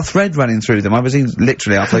mates have got a thread running through them. I was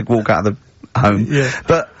literally after they walk out of the home. Yeah.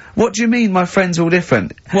 But what do you mean my friends are all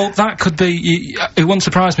different? Well, that could be... it wouldn't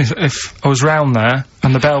surprise me if I was round there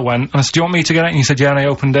and the bell went and I said, do you want me to get it? And you said, yeah, and I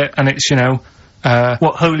opened it and it's, you know...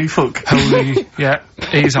 what, holy fuck? Holy, yeah,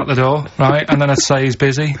 he's at the door, right? And then I'd say he's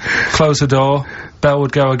busy. Close the door, bell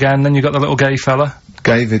would go again, then you got the little gay fella.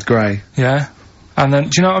 David Gray. Yeah. And then,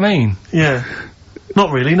 do you know what I mean? Yeah.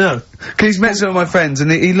 Not really, no. 'Cause he's met some of my friends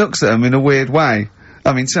and he looks at them in a weird way.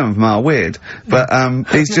 I mean, some of them are weird, but,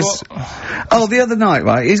 he's just... Oh, the other night,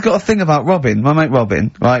 right, he's got a thing about Robin, my mate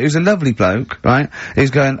Robin, right, who's a lovely bloke, right? He's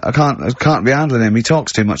going, I can't be handling him, he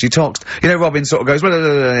talks too much, you know, Robin sort of goes,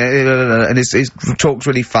 and he talks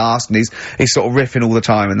really fast, and he's sort of riffing all the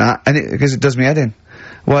time and that, and because it does me head in.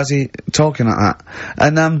 Why is he talking like that?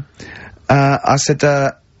 And, I said,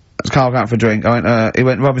 Karl going out for a drink. I went, he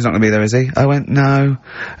went, Robin's not gonna be there, is he? I went, no.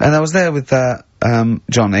 And I was there with,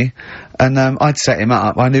 Johnny, and, I'd set him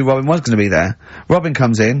up. I knew Robin was gonna be there. Robin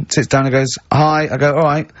comes in, sits down and goes, hi. I go,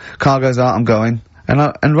 alright. Karl goes, I'm going.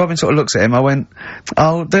 And Robin sort of looks at him. I went,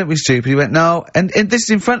 oh, don't be stupid. He went, no. And this is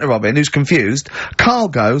in front of Robin, who's confused. Karl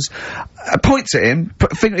goes, points at him,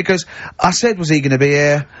 he goes, I said, was he gonna be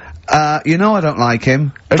here? You know I don't like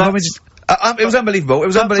him. And Robin just... it was unbelievable. It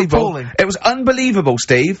was unbelievable. Appalling. It was unbelievable,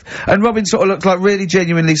 Steve. And Robin sort of looked like really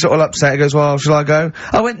genuinely sort of upset. He goes, well, shall I go?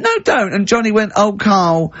 I went, no, don't. And Johnny went, oh,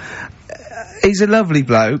 Karl, he's a lovely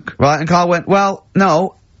bloke, right? And Karl went, well,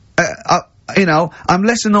 no, you know, I'm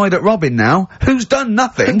less annoyed at Robin now, who's done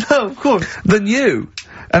nothing. No, of course. Than you.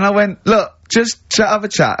 And I went, look, just have a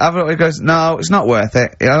chat. He goes, no, it's not worth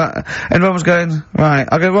it. You know, and Robin's going, right.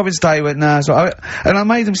 I go, Robin, stay. He went, no. So and I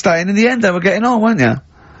made him stay, and in the end they were getting on, weren't you?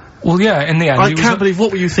 Well, yeah, in the end... I can't believe,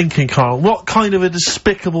 what were you thinking, Karl? What kind of a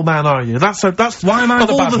despicable man are you? That's why am I the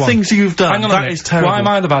bad one? Of all the things you've done, Hang on that is terrible. Why am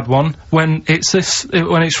I the bad one when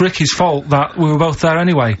it's Ricky's fault that we were both there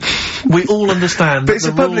anyway? We all understand But it's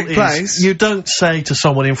a public place. You don't say to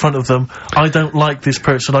someone in front of them, I don't like this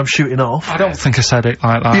person, I'm shooting off. I don't think I said it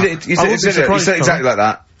like that. You said exactly like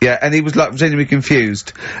that. Yeah, and he was like genuinely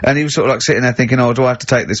confused, and he was sort of like sitting there thinking, oh, do I have to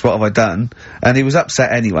take this, what have I done? And he was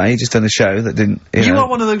upset anyway, he just done a show that didn't, you know. are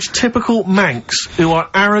one of those typical Mancs who are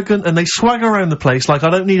arrogant and they swagger around the place like, I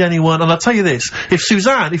don't need anyone, and I'll tell you this,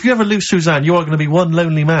 if you ever lose Suzanne, you are gonna be one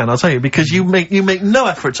lonely man, I'll tell you, because you make no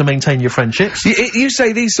effort to maintain your friendships. You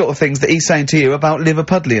say these sort of things that he's saying to you about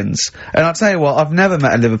Liverpudlians, and I'll tell you what, I've never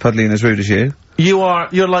met a Liverpudlian as rude as you. You're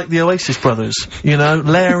like the Oasis brothers, you know,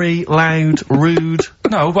 Larry, loud, rude.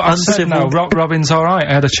 No, but I said no, Robin's alright,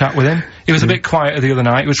 I had a chat with him. He was a bit quieter the other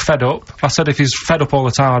night, he was fed up. I said if he's fed up all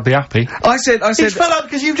the time, I'd be happy. I said... He's fed up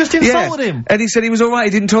because you've just insulted him. And he said he was alright, he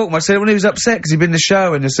didn't talk much. I said when he was upset because he'd been in the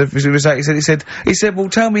show and he said, well,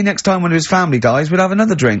 tell me next time one of his family dies, we'll have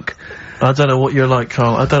another drink. I don't know what you're like,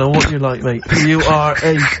 Karl. I don't know what you're like, mate. You are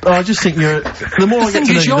I just think you're... The more I get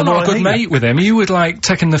to know you, you're not a good mate with him. You would like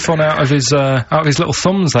taking the fun out of his little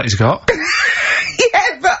thumbs that he's got.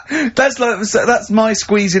 Yeah, but that's my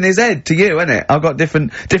squeezing his head to you, isn't it? I've got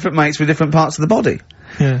different mates with different parts of the body.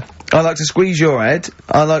 Yeah. I like to squeeze your head.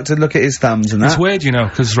 I like to look at his thumbs and that. It's weird, you know,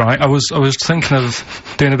 because, right, I was thinking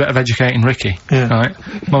of doing a bit of educating Ricky, right?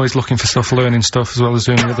 I'm always looking for stuff, learning stuff, as well as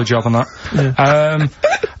doing the other job and that. Yeah.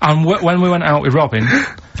 And when we went out with Robin,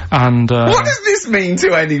 and, what does this mean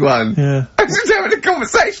to anyone? Yeah. I'm just having a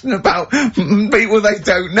conversation about people they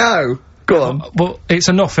don't know. Go on. Well, it's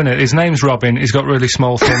enough, innit? His name's Robin, he's got really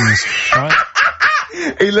small thumbs, right?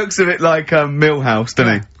 He looks a bit like, Milhouse,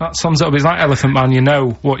 doesn't he? That sums it up. He's like Elephant Man, you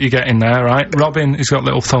know what you get in there, right? Robin, he's got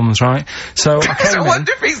little thumbs, right? So I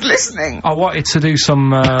wonder if he's listening. I wanted to do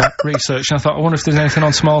some, research, and I thought, I wonder if there's anything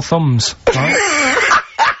on small thumbs, right?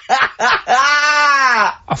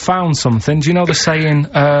 I found something. Do you know the saying,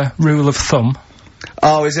 rule of thumb?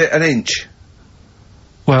 Oh, is it an inch?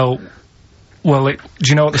 Well, do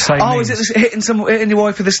you know what the saying means? Oh, is it hitting your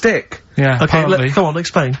wife with a stick? Yeah, okay, apparently. Go on,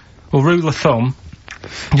 explain. Well, rule of thumb,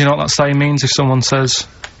 you know what that saying means if someone says...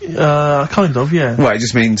 kind of, yeah. Well, it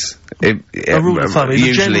just means... a rule of thumb, it's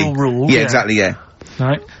a general rule. Yeah, exactly, yeah.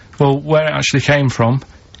 Right. Well, where it actually came from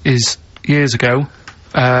is, years ago,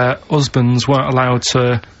 husbands weren't allowed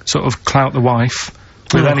to sort of clout the wife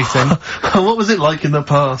with anything. What was it like in the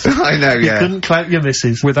past? I know, yeah. You couldn't clout your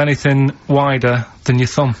missus. With anything wider than your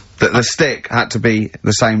thumb. The stick had to be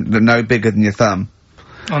the same, no bigger than your thumb.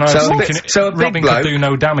 I know, I was thinking a big Robin bloke could do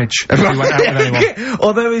no damage if he went out with anyone.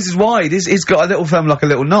 Although he's wide, he's got a little thumb like a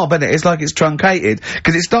little knob, isn't it? It's like it's truncated,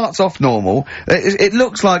 because it starts off normal. It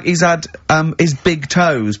looks like he's had, his big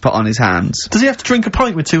toes put on his hands. Does he have to drink a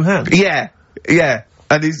pint with 2 hands? Yeah.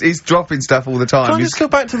 And he's dropping stuff all the time. Can I just go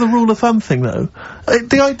back to the rule of thumb thing, though?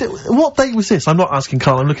 The idea... What date was this? I'm not asking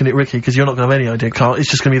Karl, I'm looking at Ricky, because you're not going to have any idea, Karl.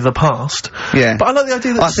 It's just going to be the past. Yeah. But I like the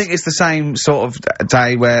idea that... I think it's the same sort of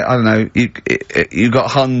day where, I don't know, you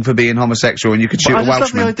got hung for being homosexual and you could shoot a Welshman. I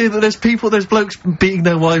just love the idea that there's blokes beating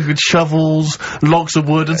their wives with shovels, logs of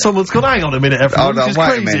wood, and someone's gone, hang on a minute, everyone, Hold on,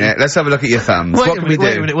 wait a minute. Let's have a look at your thumbs. What can we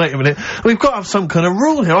do? Wait a minute. We've got to have some kind of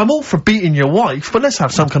rule here. I'm all for beating your wife, but let's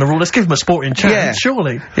have some kind of rule. Let's give him a sporting chance, surely.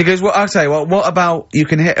 He goes, well, I'll tell you what about you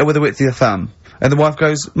can hit her with the width of your thumb? And the wife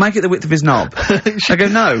goes, make it the width of his knob. I go,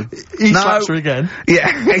 no. He slaps her again.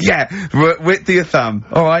 Yeah, width of your thumb.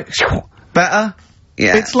 Alright. Better?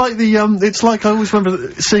 Yeah. It's like it's like I always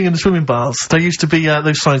remember seeing in the swimming baths, there used to be,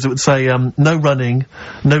 those signs that would say, no running,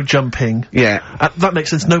 no jumping. Yeah. That makes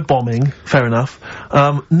sense, no bombing, fair enough.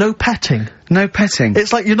 No petting. No petting.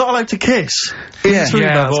 It's like you're not allowed to kiss in the swimming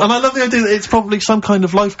baths. And I love the idea that it's probably some kind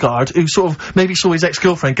of lifeguard who sort of maybe saw his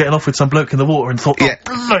ex-girlfriend getting off with some bloke in the water and thought, right,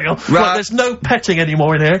 there's no petting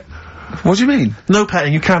anymore in here. What do you mean? No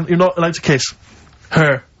petting, you're not allowed to kiss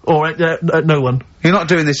her. Or, no one. You're not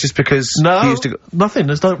doing this just because you used to nothing,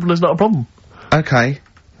 there's not a problem. Okay.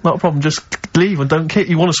 Not a problem, just leave and don't kiss.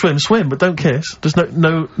 You want to swim, but don't kiss. There's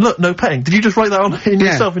no petting. Did you just write that on in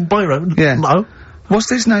yourself in biro? Yeah. No. What's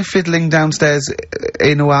this no fiddling downstairs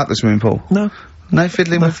in or out the swimming pool? No. No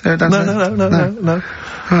fiddling with her downstairs? No. Right.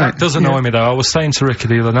 That does annoy me though. I was saying to Ricky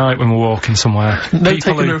the other night when we were walking somewhere. No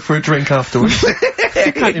taking her for a drink afterwards. You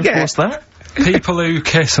can't enforce that. People who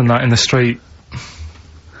kiss and that in the street.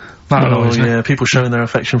 That annoys me. Yeah, people showing their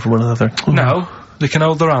affection for one another. No, they can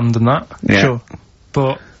hold their hand and that. Yeah. Sure.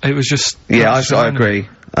 But it was just... Yeah, I agree.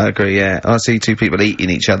 I agree, yeah. I see 2 people eating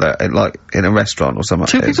each other, like, in a restaurant or something.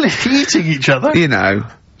 2 people eating each other? You know,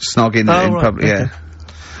 snogging in public, yeah.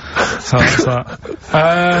 So that's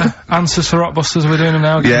that. Answers for Rockbusters, we're doing them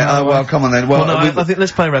now? Yeah, well, come on then. Well, no, I think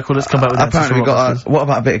let's play a record, let's come back with answers for Rockbusters. What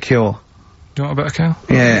about a bit of Cure? Do you want a bit of Karl?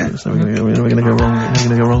 Yeah. So we're gonna go wrong. We're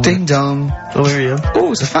gonna go wrong. Ding dong. Oh, here you are.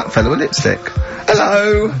 Oh, it's a fat fella with lipstick.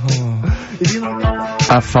 Hello.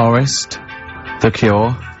 Forest. The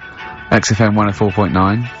Cure. XFM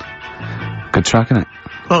 104.9. Good track, isn't it?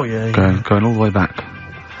 Oh yeah. Going all the way back.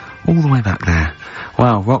 All the way back there.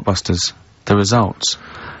 Wow, Rockbusters. The results.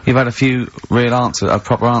 You've had a few real answers,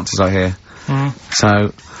 proper answers, I hear.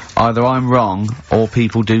 So, either I'm wrong, or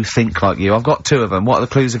people do think like you. I've got 2 of them. What are the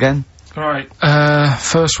clues again? Right.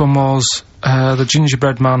 First one was, the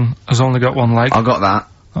gingerbread man has only got 1 leg. I got that.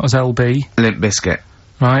 That was LB. Limp Bizkit.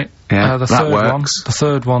 Right. Yeah, the that third works. The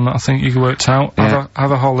third one that I think you worked out. Yeah.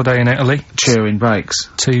 Have a holiday in Italy. Chewing Breaks.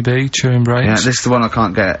 TB, Chewing Breaks. Yeah, this is the one I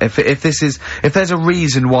can't get. If there's a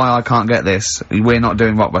reason why I can't get this, we're not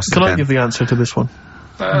doing Rockbusters. Can I give the answer to this one?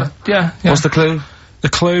 Yeah. What's the clue? The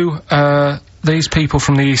clue, these people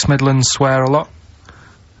from the East Midlands swear a lot.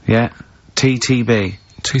 Yeah. TTB.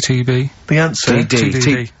 TTB. The answer?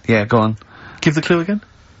 TDD. Yeah, go on. Give the clue again.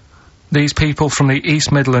 These people from the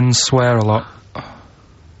East Midlands swear a lot.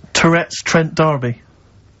 Tourette's Trent D'Arby.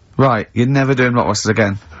 Right, you're never doing Rockbusters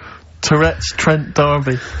again. Tourette's Trent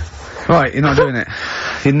D'Arby. Right, you're not doing it.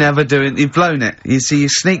 You're never doing... You've blown it. You see, you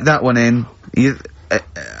sneak that one in. Yeah,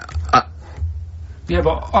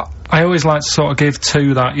 but I always like to sort of give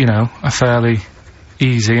 2 that, you know, are fairly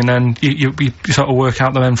easy, and then you sort of work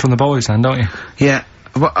out the men from the boys then, don't you? Yeah.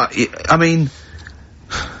 Well, I mean...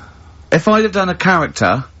 If I'd have done a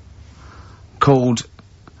character called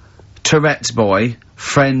Tourette's Boy,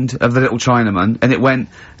 friend of the little Chinaman, and it went,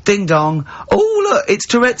 ding dong, oh look, it's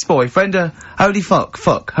Tourette's Boy, friend of, holy fuck,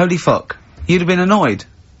 holy fuck, you'd have been annoyed.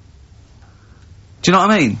 Do you know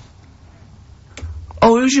what I mean?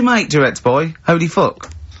 Oh, who's your mate, Tourette's Boy? Holy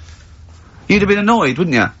fuck. You'd have been annoyed,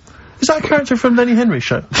 wouldn't you? Is that a character from Lenny Henry's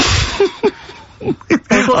show?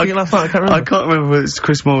 I can't remember whether it's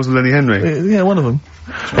Chris Moores or Lenny Henry. Yeah, one of them.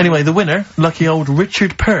 Anyway, the winner, lucky old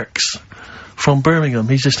Richard Perks from Birmingham.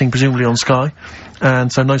 He's listening presumably on Sky,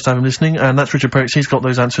 and so nice to have him listening. And that's Richard Perks. He's got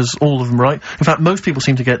those answers, all of them right. In fact, most people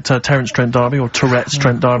seem to get Terence Trent D'Arby or Tourette's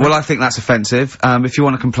Trent D'Arby. Well, I think that's offensive. If you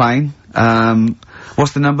want to complain,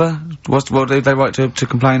 what's the number? What did they write to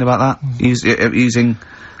complain about that? Using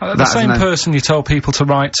the same person you told people to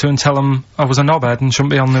write to and tell them I was a knobhead and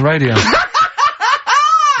shouldn't be on the radio.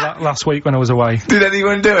 Last week when I was away. Did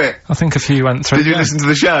anyone do it? I think a few went through. Did you listen to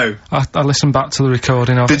the show? I listened back to the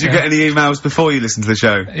recording of it. Did you get any emails before you listened to the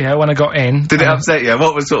show? Yeah, when I got in. Did it upset you?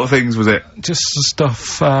 What sort of things was it? Just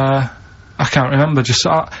stuff, I I can't remember. Just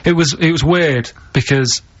it was weird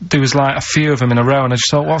because there was like a few of them in a row, and I just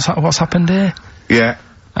thought, what's happened here? Yeah.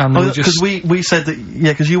 And because we said that,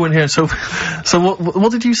 yeah, because you weren't here, so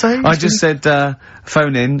what did you say? I just said,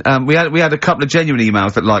 phone in. We had a couple of genuine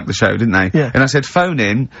emails that liked the show, didn't they? Yeah. And I said, phone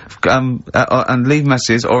in, and leave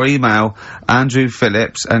messages or email Andrew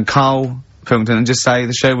Phillips and Karl Pilkington and just say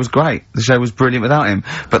the show was great. The show was brilliant without him.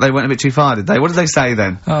 But they went a bit too far, did they? What did they say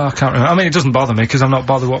then? Oh, I can't remember. I mean, it doesn't bother me because I'm not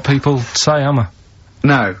bothered what people say, am I?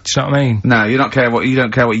 No. Do you know what I mean? No, you don't care what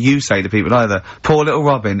you say to people either. Poor little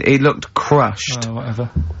Robin, he looked crushed. Oh, whatever.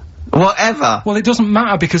 Whatever. Well, it doesn't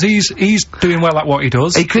matter because he's doing well at what he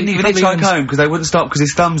does. He couldn't even hitchhike home because they wouldn't stop because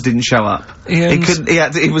his thumbs didn't show up. He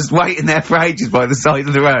couldn't. He was waiting there for ages by the side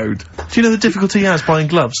of the road. Do you know the difficulty he has buying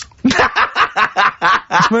gloves?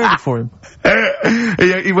 It's murder for him.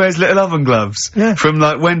 He wears little oven gloves. Yeah. From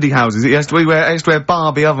like Wendy houses. He has to wear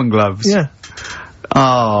Barbie oven gloves. Yeah.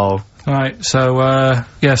 Oh. Right, so,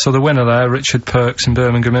 so the winner there, Richard Perks in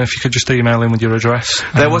Birmingham, if you could just email him with your address.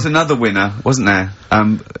 There was another winner, wasn't there?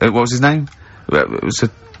 What was his name? Actually,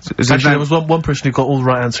 there was one person who got all the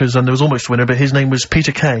right answers, and there was almost a winner, but his name was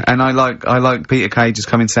Peter Kay. And I like Peter Kay just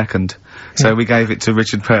coming second. So we gave it to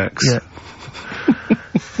Richard Perks. Yeah.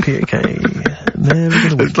 Peter Kay. Never gonna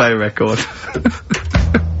win. Let's play a record.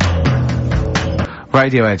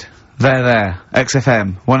 Radiohead. There.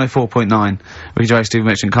 XFM 104.9. Ricky Gervais, Stephen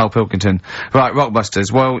Mitchell, and Karl Pilkington. Right,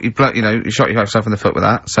 Rockbusters. Well, you shot yourself in the foot with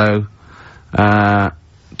that. So,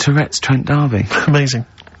 Tourette's Trent D'Arby. Amazing.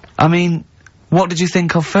 I mean, what did you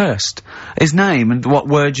think of first? His name and what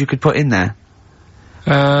words you could put in there.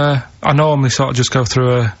 I normally sort of just go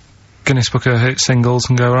through a Guinness Book of Hit singles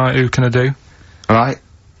and go, right, who can I do? Right.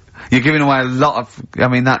 You're giving away a lot of, I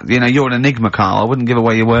mean, that, you're an enigma, Karl. I wouldn't give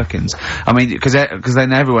away your workings. I mean, because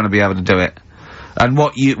then everyone will be able to do it. And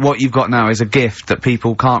what you've got now is a gift that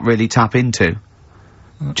people can't really tap into. Do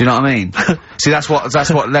you know what I mean? See, that's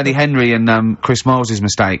what Lenny Henry and, Chris Moyles'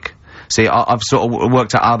 mistake. See, I've sort of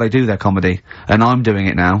worked out how they do their comedy, and I'm doing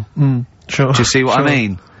it now. Sure. Do you see what I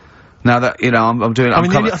mean? Now that, I'm doing it, I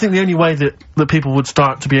think the only way that people would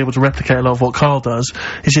start to be able to replicate a lot of what Karl does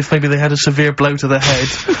is if maybe they had a severe blow to their head,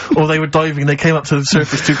 or they were diving and they came up to the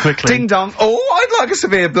surface too quickly. Ding dong. Oh, I'd like a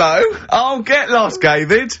severe blow. Oh, get lost,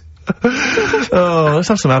 David. Oh, let's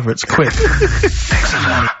have some adverts, quick.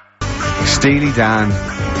 Steely Dan,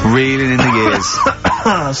 reeling in the years.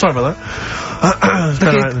 Sorry about that. It's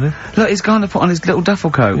better out than him. Look, he's going to put on his little duffel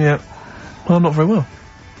coat. Yeah. Well, not very well.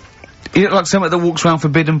 You look like someone that walks around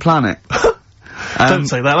Forbidden Planet. Don't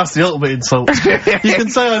say that, that's the ultimate insult. You can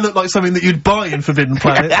say I look like something that you'd buy in Forbidden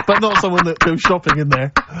Planet, but not someone that goes shopping in there.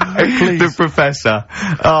 Please. The Professor.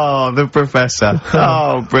 Oh, the Professor.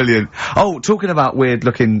 Oh, brilliant. Oh, talking about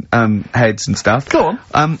weird-looking, heads and stuff. Go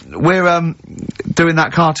on. We're, doing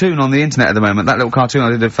that cartoon on the internet at the moment, that little cartoon I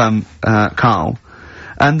did of, Karl.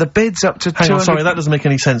 And the bid's up to Hang on, sorry, that doesn't make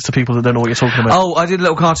any sense to people that don't know what you're talking about. Oh, I did a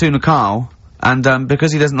little cartoon of Karl. And,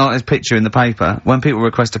 because he doesn't like his picture in the paper, when people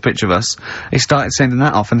request a picture of us, he started sending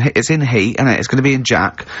that off, and it's in Heat, and it's gonna be in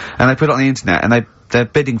Jack, and they put it on the internet, and they're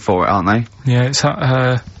bidding for it, aren't they? Yeah, it's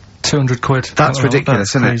at, 200 quid. That's ridiculous,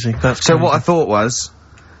 isn't crazy. it? That's so crazy. what I thought was,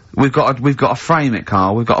 we've got to frame it,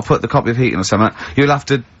 Karl, we've got to put the copy of Heat in or something, you'll have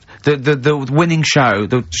to, the winning show,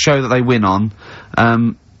 the show that they win on,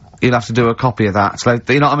 you'll have to do a copy of that, so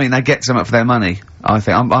you know what I mean, they get something for their money, I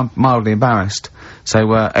think. I'm mildly embarrassed.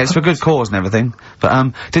 So, it's for good cause and everything.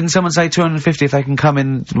 But, didn't someone say 250 if they can come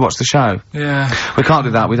in and watch the show? Yeah. We can't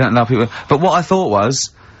do that, we don't allow people. But what I thought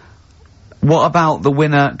was, what about the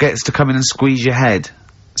winner gets to come in and squeeze your head?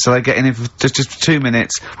 So they get in for just 2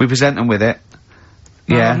 minutes, we present them with it.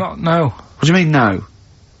 No, Yeah. no. What do you mean, no?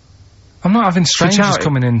 I'm not having strangers charity?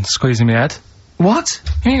 coming in squeezing my head. What?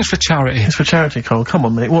 You think it's for charity? It's for charity, Karl. Come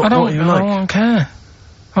on, mate. What are you like? I don't care.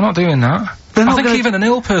 I'm not doing that. I think even an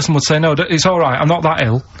ill person would say, no, it's alright, I'm not that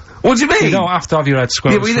ill. What do you mean? You don't have to have your head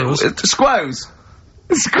squoze for us. Squoze?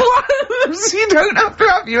 Squoze? You don't have to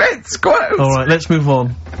have your head squoze. Alright, let's move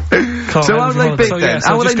on. So how do they bid then?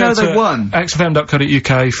 How will they know they've won?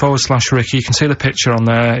 xfm.co.uk/Ricky. You can see the picture on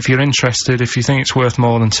there. If you're interested, if you think it's worth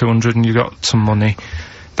more than 200 and you've got some money,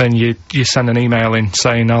 then you send an email in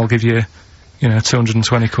saying I'll give you,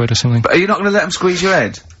 220 quid or something. But are you not going to let them squeeze your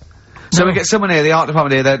head? So we get someone here, the art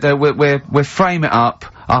department here, we'll frame it up,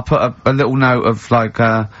 I'll put a little note of, like,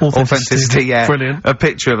 authenticity, yeah. Brilliant. A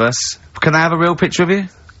picture of us. Can I have a real picture of you?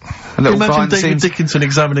 A little Imagine behind the David scenes. Dickinson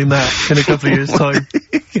examining that in a couple of years' time.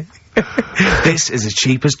 This is as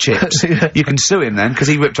cheap as chips. Yeah. You can sue him then, because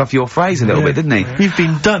he ripped off your phrase a little bit, didn't he? You've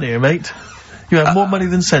been done here, mate. You have more money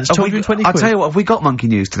than sense. 220 quid. I'll tell you what, have we got Monkey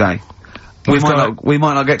News today? We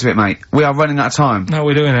might not get to it, mate. We are running out of time. No,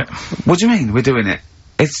 we're doing it. What do you mean, we're doing it?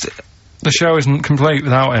 It's... The show isn't complete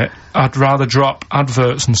without it. I'd rather drop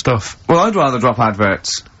adverts and stuff. Well, I'd rather drop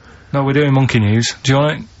adverts. No, we're doing Monkey News. Do you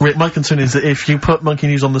want it? Rick, my concern is that if you put Monkey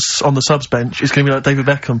News on the subs bench, it's gonna be like David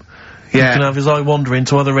Beckham. Yeah. He's gonna have his eye wandering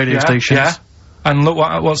to other radio stations. Yeah. And look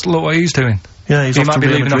what he's doing. Yeah, he might be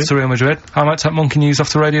leaving off to Real Madrid. I might take Monkey News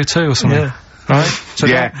off to Radio 2 or something. Yeah. Right? So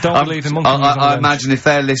yeah. don't believe in Monkey News on the I bench. imagine if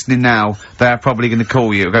they're listening now, they're probably going to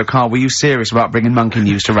call you and go, Karl, were you serious about bringing Monkey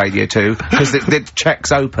News to Radio 2? Because the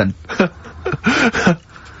check's open.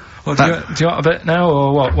 Well, do you want a bit now,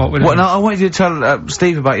 or what we're doing? What, no, I wanted you to tell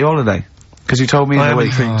Steve about your holiday. Because you told me in the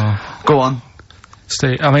week. Go on.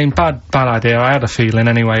 Steve, I mean, bad idea. I had a feeling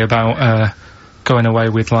anyway about, going away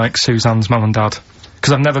with, like, Suzanne's mum and dad.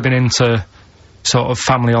 Because I've never been into sort of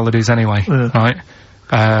family holidays anyway,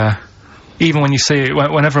 right? Even when you see it,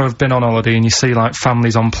 whenever I've been on holiday and you see, like,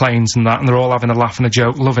 families on planes and that, and they're all having a laugh and a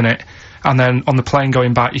joke, loving it, and then on the plane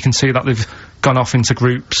going back, you can see that they've gone off into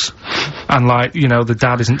groups, and, like, you know, the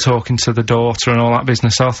dad isn't talking to the daughter and all that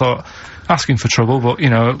business. So I thought, asking for trouble, but, you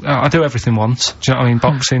know, I do everything once. Do you know what I mean?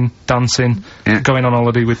 Boxing, dancing, going on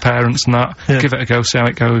holiday with parents and that. Yeah. Give it a go, see how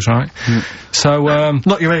it goes, right? So,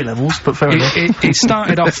 not your A-levels, but fair enough. It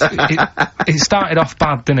started off, it started off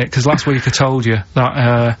bad, didn't it? Because last week I told you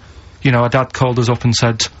that, you know, our dad called us up and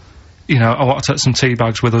said, you know, I want to take some tea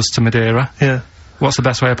bags with us to Madeira. Yeah. What's the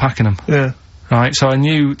best way of packing them? Yeah. Right, so I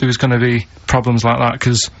knew there was going to be problems like that,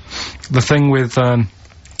 because the thing with,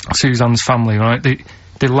 Suzanne's family, right,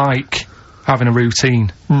 they like having a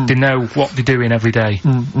routine. They know what they're doing every day.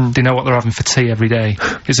 They know what they're having for tea every day.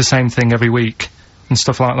 It's the same thing every week, and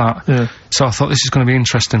stuff like that. Yeah. So I thought this is going to be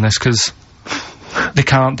interesting, this, because they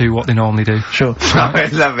can't do what they normally do. Sure. I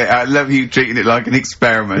love it. I love you treating it like an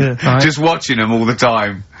experiment. Yeah. Right. Just watching them all the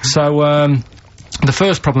time. So, the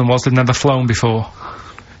first problem was they'd never flown before.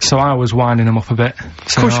 So I was winding them up a bit.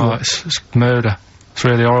 Saying, Of course it's murder. It's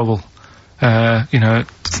really horrible. You know,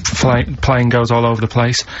 plane goes all over the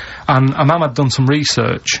place. And Mum had done some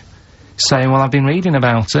research, saying, well, I've been reading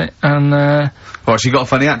about it, and, Well, she got a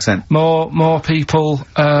funny accent. More people,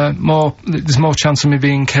 there's more chance of me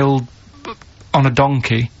being killed on a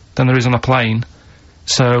donkey than there is on a plane.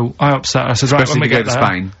 So I upset her. I said, right, when we get there,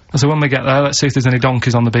 Spain. I said, when we get there, let's see if there's any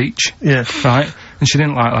donkeys on the beach. Yeah. Right? And she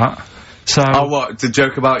didn't like that. So. Oh, what? The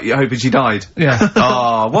joke about you hoping she died? Yeah.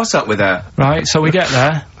 Oh, what's up with her? Right, so we get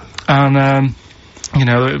there, and, you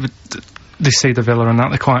know, they see the villa and that,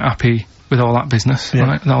 they're quite happy with all that business,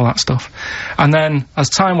 right, and all that stuff. And then, as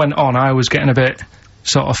time went on, I was getting a bit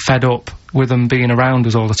sort of fed up with them being around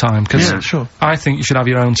us all the time, because I think you should have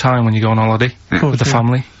your own time when you go on holiday with the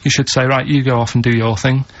family. You should say, right, you go off and do your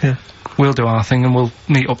thing, we'll do our thing, and we'll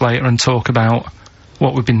meet up later and talk about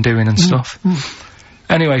what we've been doing and stuff.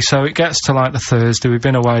 Anyway, so it gets to, like, the Thursday. We've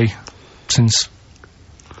been away since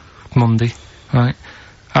Monday, right?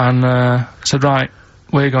 And, I said, right,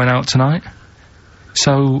 we're going out tonight.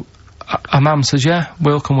 So, our mum says, yeah,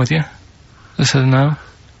 we'll come with you. I said, no,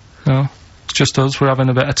 it's just us, we're having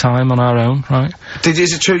a bit of time on our own, right?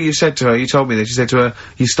 Is it true you said to her, you told me this, you said to her,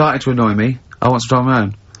 you started to annoy me, I want to try my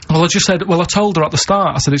own? Well, I told her at the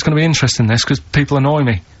start, I said, it's going to be interesting, this, because people annoy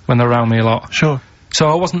me when they're around me a lot. Sure. So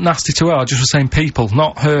I wasn't nasty to her, I just was saying people,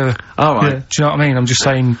 not her. All right. Yeah. Do you know what I mean? I'm just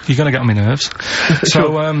saying, you're gonna get on my nerves.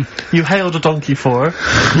 So, you hailed a donkey for her.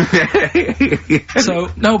 So,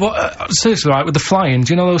 no, but, seriously, right, with the flying,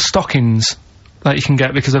 do you know those stockings that you can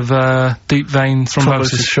get because of, deep vein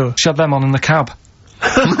thrombosis? Sure. She had them on in the cab.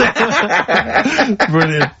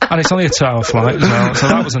 Brilliant. And it's only a 2-hour flight as well, so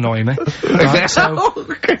that was annoying me. Right,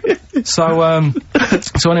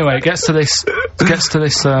 so anyway, it gets to this,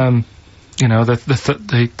 you know,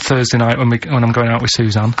 the Thursday night when I'm going out with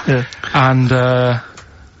Suzanne. Yeah. And, her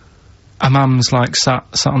mum's, like, sat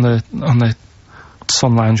on the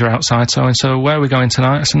sun lounger outside, so where are we going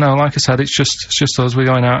tonight? I said, no, like I said, it's just us, we're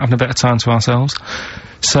going out having a bit of time to ourselves.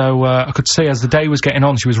 So, I could see as the day was getting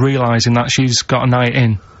on, she was realising that she's got a night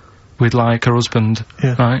in with, like, her husband,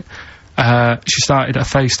 right? Her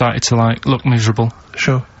face started to, like, look miserable.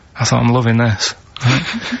 Sure. I thought, I'm loving this. Right.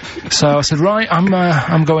 So I said, right,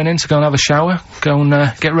 I'm going in to go and have a shower, go and,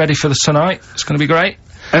 get ready for tonight, it's gonna be great.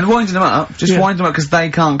 And winding them up, just wind them up because they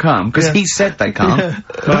can't come, because he said they can't.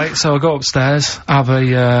 Right, so I go upstairs, have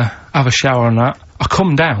a shower and that. I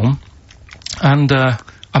come down, and, a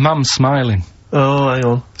mum's smiling. Oh, hang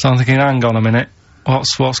on. So I'm thinking, hang on a minute,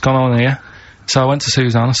 what's gone on here? So I went to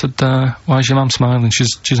Suzanne, I said, why's your mum smiling?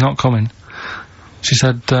 She's not coming. She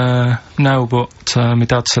said, no, but, my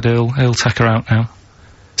dad said he'll take her out now.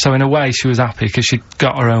 So in a way, she was happy because she'd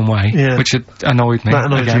got her own way, which had annoyed me. That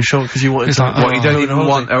annoyed again. you, sure, because you wanted to... Like, What, you don't even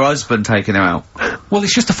want her husband taking her out? Well,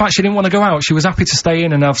 it's just the fact she didn't want to go out. She was happy to stay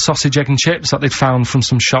in and have sausage, egg and chips that they'd found from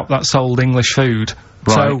some shop that sold English food.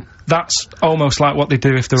 Right. So that's almost like what they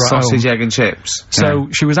do if they're at home. Sausage, egg and chips. So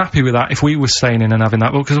she was happy with that if we were staying in and having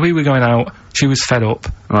that, but because we were going out, she was fed up.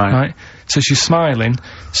 Right? So she's smiling,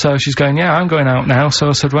 so she's going, yeah, I'm going out now. So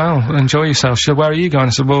I said, well, enjoy yourself. She said, where are you going? I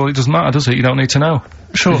said, well, it doesn't matter, does it? You don't need to know.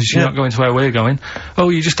 Sure, You're not going to where we're going. Oh,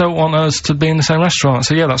 you just don't want us to be in the same restaurant. I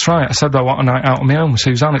said, yeah, that's right. I said, I want a night out on my own with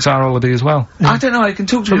Suzanne. It's our holiday as well. I don't know, I can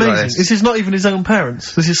talk to you about this. This is not even his own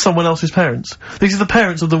parents. This is someone else's parents. These are the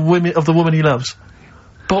parents of the woman he loves.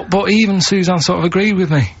 But even Suzanne sort of agreed with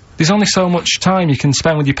me. There's only so much time you can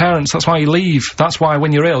spend with your parents. That's why you leave. That's why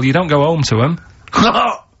when you're ill, you don't go home to them.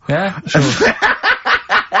 Yeah? Sure.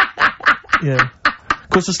 Yeah.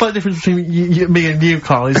 Because the slight difference between me and you,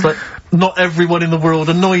 Karl, is that not everyone in the world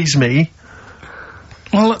annoys me.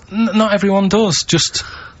 Well, not everyone does, just...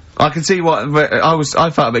 I can see what... I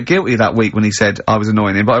felt a bit guilty that week when he said I was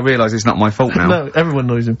annoying him, but I realise it's not my fault now. No, everyone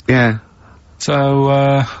annoys him. Yeah. So,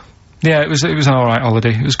 yeah, it was an alright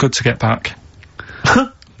holiday. It was good to get back.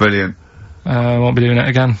 Brilliant. Won't be doing it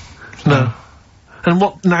again. So. No. And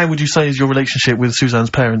what now would you say is your relationship with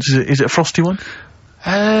Suzanne's parents? Is it a frosty one?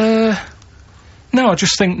 No, I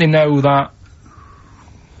just think they know that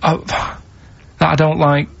I don't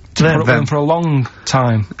like to put up with them for a long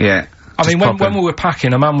time. Yeah. I mean, when we were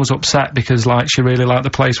packing, a man was upset because, like, she really liked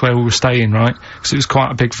the place where we were staying, right? Because it was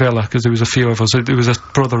quite a big villa, because there was a few of us. There was a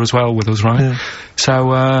brother as well with us, right? Yeah.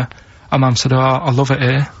 So, a man said, oh, I love it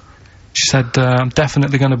here. She said, I'm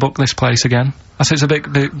definitely going to book this place again. I said, it's a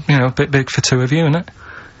bit big for two of you, isn't it?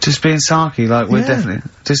 Just being sarky, like, we're definitely...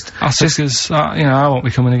 I said, because, I won't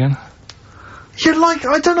be coming again. You're like,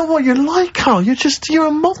 I don't know what you're like, Karl. You're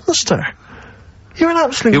a monster. You're an absolute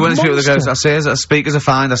monster. You're one of those people that goes, I says that speakers are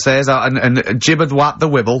fine, I says that, and jibbard whap the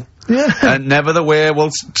wibble. Yeah. And never the weir will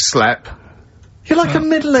slep. You're like a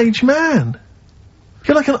middle-aged man.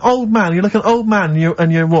 You're like an old man. You're like an old man,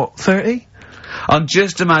 and you're what, 30? I'm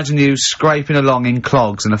just imagine you scraping along in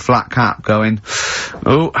clogs and a flat cap going,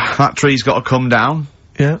 oh, that tree's got to come down.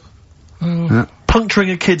 Yeah. Yeah. Puncturing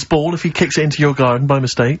a kid's ball if he kicks it into your garden by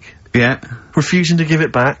mistake. Yeah. Refusing to give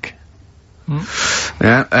it back.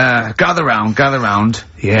 Yeah, gather round.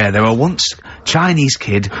 Yeah, there were once Chinese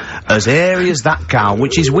kid as airy as that cow,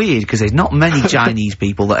 which is weird, because there's not many Chinese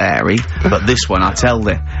people that are airy, but this one, I tell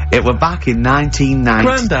you, it were back in 1990.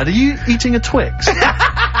 Grandad, are you eating a Twix?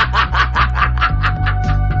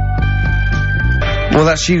 Well,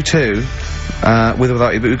 that's you too. With or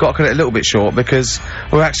without you, but we've got to cut it a little bit short because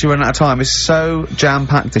we're actually running out of time. It's so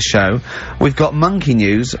jam-packed, this show. We've got monkey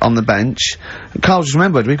news on the bench. Karl just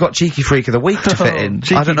remembered, we've got Cheeky Freak of the Week to fit in.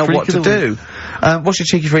 I don't know what to do. What's your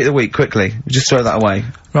Cheeky Freak of the Week, quickly? Just throw that away.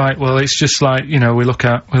 Right, well, it's just like, you know, we look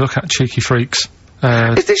at Cheeky Freaks.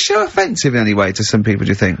 Is this show offensive in any way to some people, do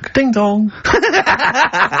you think? Ding dong.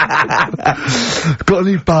 Got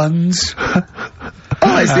any buns?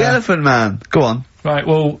 Oh, it's the Elephant Man. Go on. Right,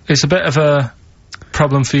 well, it's a bit of a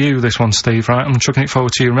problem for you, this one, Steve, right? I'm chucking it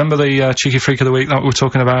forward to you. Remember the Cheeky Freak of the Week that we were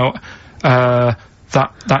talking about?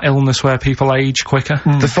 That illness where people age quicker?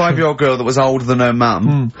 The 5-year-old girl that was older than her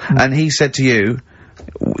mum, and he said to you,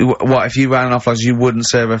 what, if you ran off like you wouldn't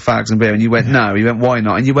serve her fags and beer? And you went, no. He went, why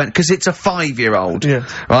not? And you went, 'cause it's a 5-year-old. Yeah.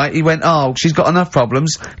 Right? He went, oh, she's got enough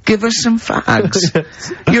problems. Give her some fags.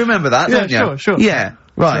 You remember that, don't you? Sure. Yeah,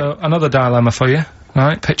 right. So, another dilemma for you,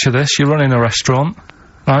 right? Picture this. You're running a restaurant,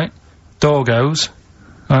 right? Door goes,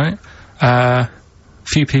 right?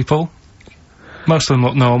 Few people. Most of them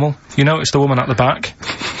look normal. You notice the woman at the back,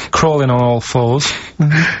 crawling on all fours.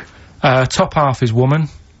 Top half is woman,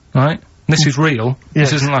 right? This is real.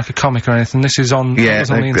 Yes. This isn't like a comic or anything. This is on, on the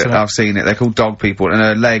internet. I've seen it. They're called dog people, and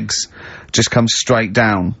her legs just come straight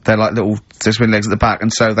down. They're like little, just with legs at the back,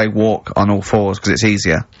 and so they walk on all fours, because it's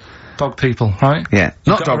easier. Dog people, right? Yeah.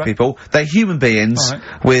 Not dog people. They're human beings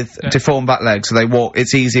with deformed back legs, so they walk,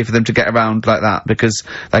 it's easier for them to get around like that, because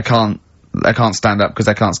they can't stand up, because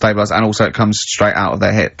they can't stabilise, and also it comes straight out of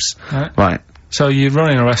their hips. Right. So you're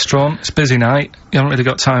running a restaurant, it's a busy night, you haven't really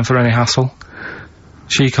got time for any hassle.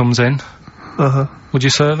 She comes in. Would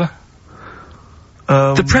you serve her?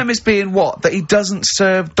 The premise being what? That he doesn't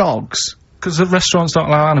serve dogs? Because the restaurants don't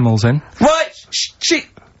allow animals in. Right.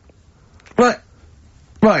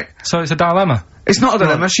 So it's a dilemma. It's not a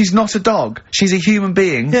dilemma, she's not a dog. She's a human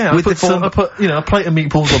being. Yeah, with I put, you know, a plate of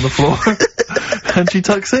meatballs on the floor, and she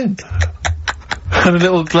tucks in. And a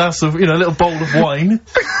little glass of, you know, a little bowl of wine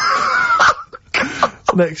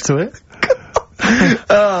next to it.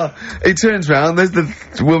 He turns round, there's the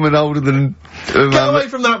woman older than... Get away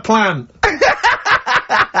from that plant!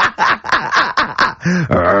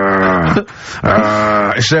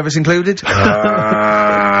 Is service included?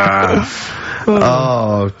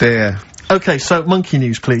 Oh, dear. Okay, so monkey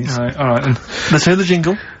news, please. Alright then. Let's hear the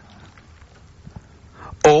jingle.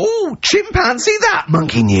 Oh, chimpanzee that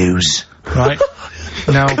monkey news. Right.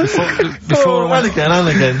 Now, before and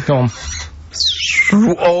again. Go on.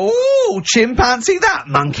 Oh, chimpanzee that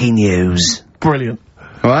monkey news. Brilliant.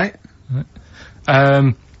 Right?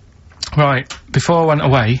 Right, before I went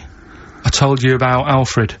away, I told you about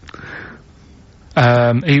Alfred.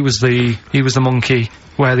 He was the monkey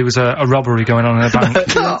where there was a robbery going on in a bank.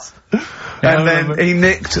 And then he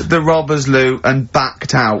nicked the robber's loot and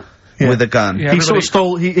backed out with a gun. Yeah, he sort of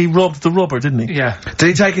stole, he robbed the robber, didn't he? Yeah. Did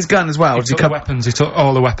he take his gun as well? He took the weapons, he took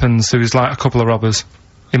all the weapons. There was like a couple of robbers.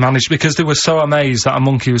 He managed, because they were so amazed that a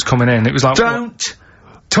monkey was coming in, it was like... Don't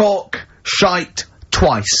talk shite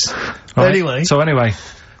twice. Right? Anyway. So anyway,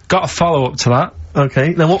 got a follow-up to that.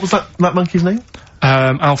 Okay, now what was that monkey's name?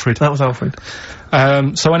 Alfred. That was Alfred.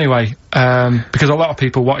 So anyway, because a lot of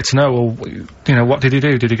people wanted to know, well, you know, what did he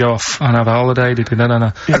do? Did he go off and have a holiday? Did he... No.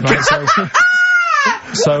 Right,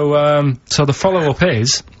 so the follow-up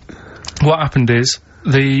is, what happened is,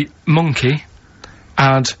 the monkey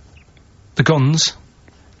had the guns,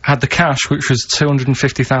 had the cash, which was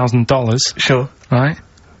 $250,000. Sure. Right?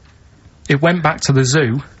 It went back to the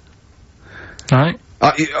zoo. Right?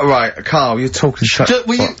 Right, Karl, you're talking shit.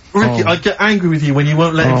 Ricky, I get angry with you when you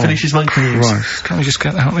won't let him finish his monkey news. Right. Can't we just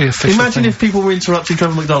get out the official Imagine thing? if people were interrupting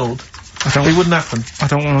Trevor McDonald. It wouldn't happen. I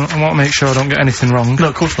want to make sure I don't get anything wrong. No,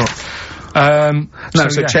 of course not.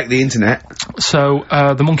 So check the internet. So,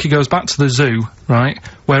 the monkey goes back to the zoo, right,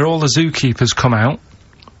 where all the zookeepers come out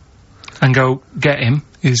and go, get him,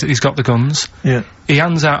 he's got the guns. Yeah. He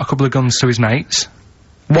hands out a couple of guns to his mates.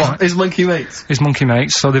 What? His monkey mates? His monkey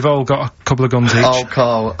mates, so they've all got a couple of guns each. Oh,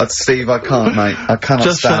 Karl, Steve, I can't, mate. I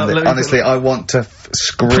cannot stand it. Honestly, I want to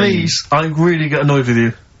scream. Please, I really get annoyed with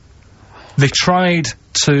you. They tried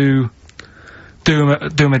to do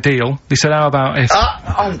him a deal. They said, how about if...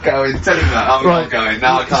 I'm going. Tell him that. I'm not going. No,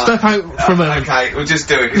 I can't. Step out for a moment. Okay, we'll just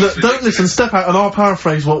do it. Look, don't listen. Step out and I'll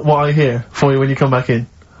paraphrase what I hear for you when you come back in.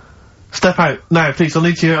 Step out. Now, please, I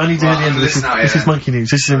need to hear the end of this. This is monkey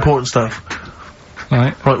news. This is important stuff.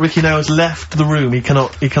 Right. Right, Ricky now has left the room. He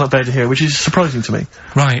cannot bear to hear, which is surprising to me.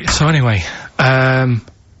 Right, so anyway,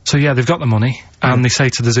 so yeah, they've got the money, and they say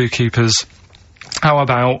to the zookeepers, how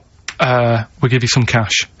about, we give you some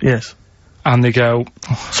cash? Yes. And they go...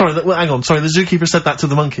 Sorry, hang on, sorry, the zookeeper said that to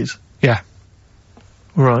the monkeys? Yeah.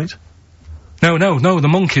 Right. No, the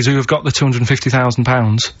monkeys who have got the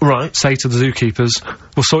 £250,000... Right. ...say to the zookeepers,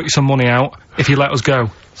 we'll sort you some money out if you let us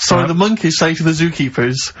go. Sorry, the monkeys say to the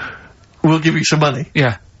zookeepers... We'll give you some money.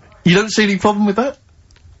 Yeah. You don't see any problem with that?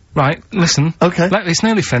 Right, listen. Okay. It's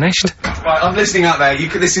nearly finished. Right, I'm listening out there.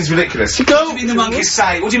 This is ridiculous. What do you mean the monkeys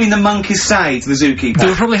say? What do you mean the monkeys say to the zookeeper? They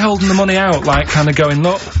were probably holding the money out, like, kind of going,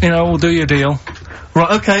 look, you know, we'll do your deal.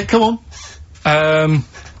 Right, okay, come on.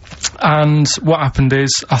 And what happened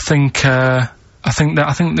is, I think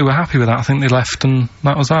they were happy with that. I think they left and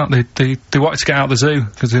that was that. They wanted to get out of the zoo,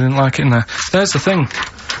 because they didn't like it in there. There's the thing.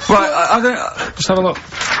 Right, I don't... Just have a look.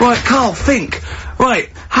 Right, Karl, think. Right,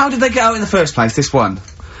 how did they get out in the first place, this one?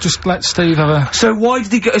 Just let Steve have a... So why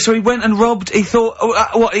did he go... So he went and robbed... He thought...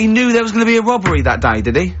 what, he knew there was going to be a robbery that day,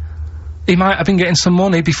 did he? He might have been getting some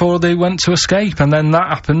money before they went to escape, and then that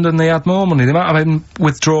happened and they had more money. They might have been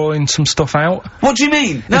withdrawing some stuff out. What do you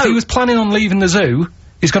mean? No. If he was planning on leaving the zoo,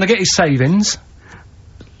 he's going to get his savings.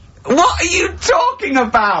 What are you talking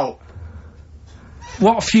about?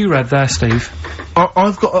 What have you read there, Steve?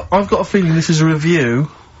 I've got a feeling this is a review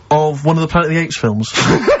of one of the Planet of the Apes films.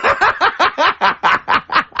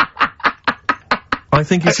 I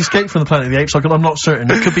think it's Escape from the Planet of the Apes. I'm not certain.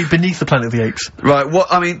 It could be Beneath the Planet of the Apes. Right,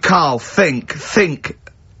 I mean, Karl, think.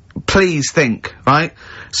 Please think, right?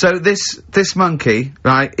 So this monkey,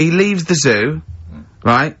 right, he leaves the zoo,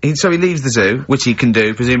 right? So he leaves the zoo, which he can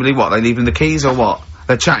do, presumably what? They leave him the keys or what?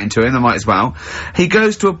 They're chatting to him, they might as well. He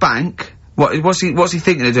goes to a bank. What's he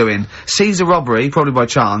thinking of doing? Sees a robbery, probably by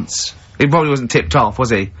chance. He probably wasn't tipped off, was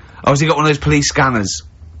he? Or has he got one of those police scanners?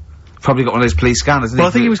 Probably got one of those police scanners. Well, I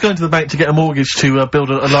think he was going to the bank to get a mortgage to build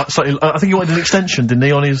slightly. I think he wanted an extension, didn't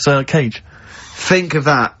he, on his cage? Think of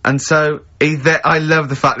that. And so I love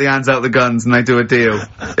the fact that he hands out the guns and they do a deal.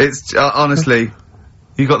 It's honestly,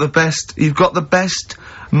 you've got the best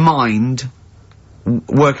mind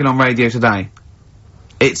working on radio today.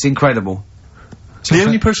 It's incredible. The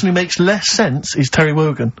only person who makes less sense is Terry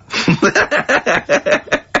Wogan.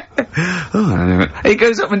 He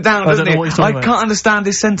goes up and down, doesn't don't know what he's talking I about. can't understand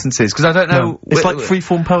his sentences, because I don't know... It's like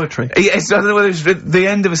free-form poetry. Yes, I don't know whether it's the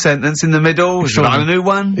end of a sentence, in the middle, Sure. a new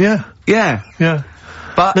one. Yeah. Yeah. Yeah.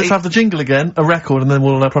 But Let's have the jingle again, a record, and then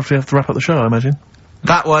we'll probably have to wrap up the show, I imagine.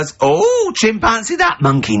 that was, chimpanzee that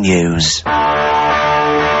monkey news.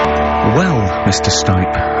 Well, Mr.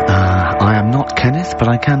 Stipe, I am not Kenneth, but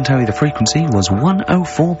I can tell you the frequency was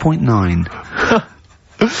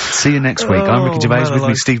 104.9. See you next week. I'm Ricky Gervais, man with me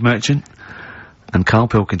alive. Steve Merchant and Karl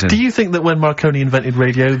Pilkington. Do you think that when Marconi invented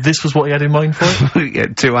radio, this was what he had in mind for it? Yeah,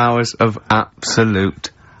 2 hours of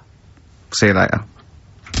absolute... See you later.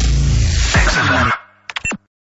 Excellent.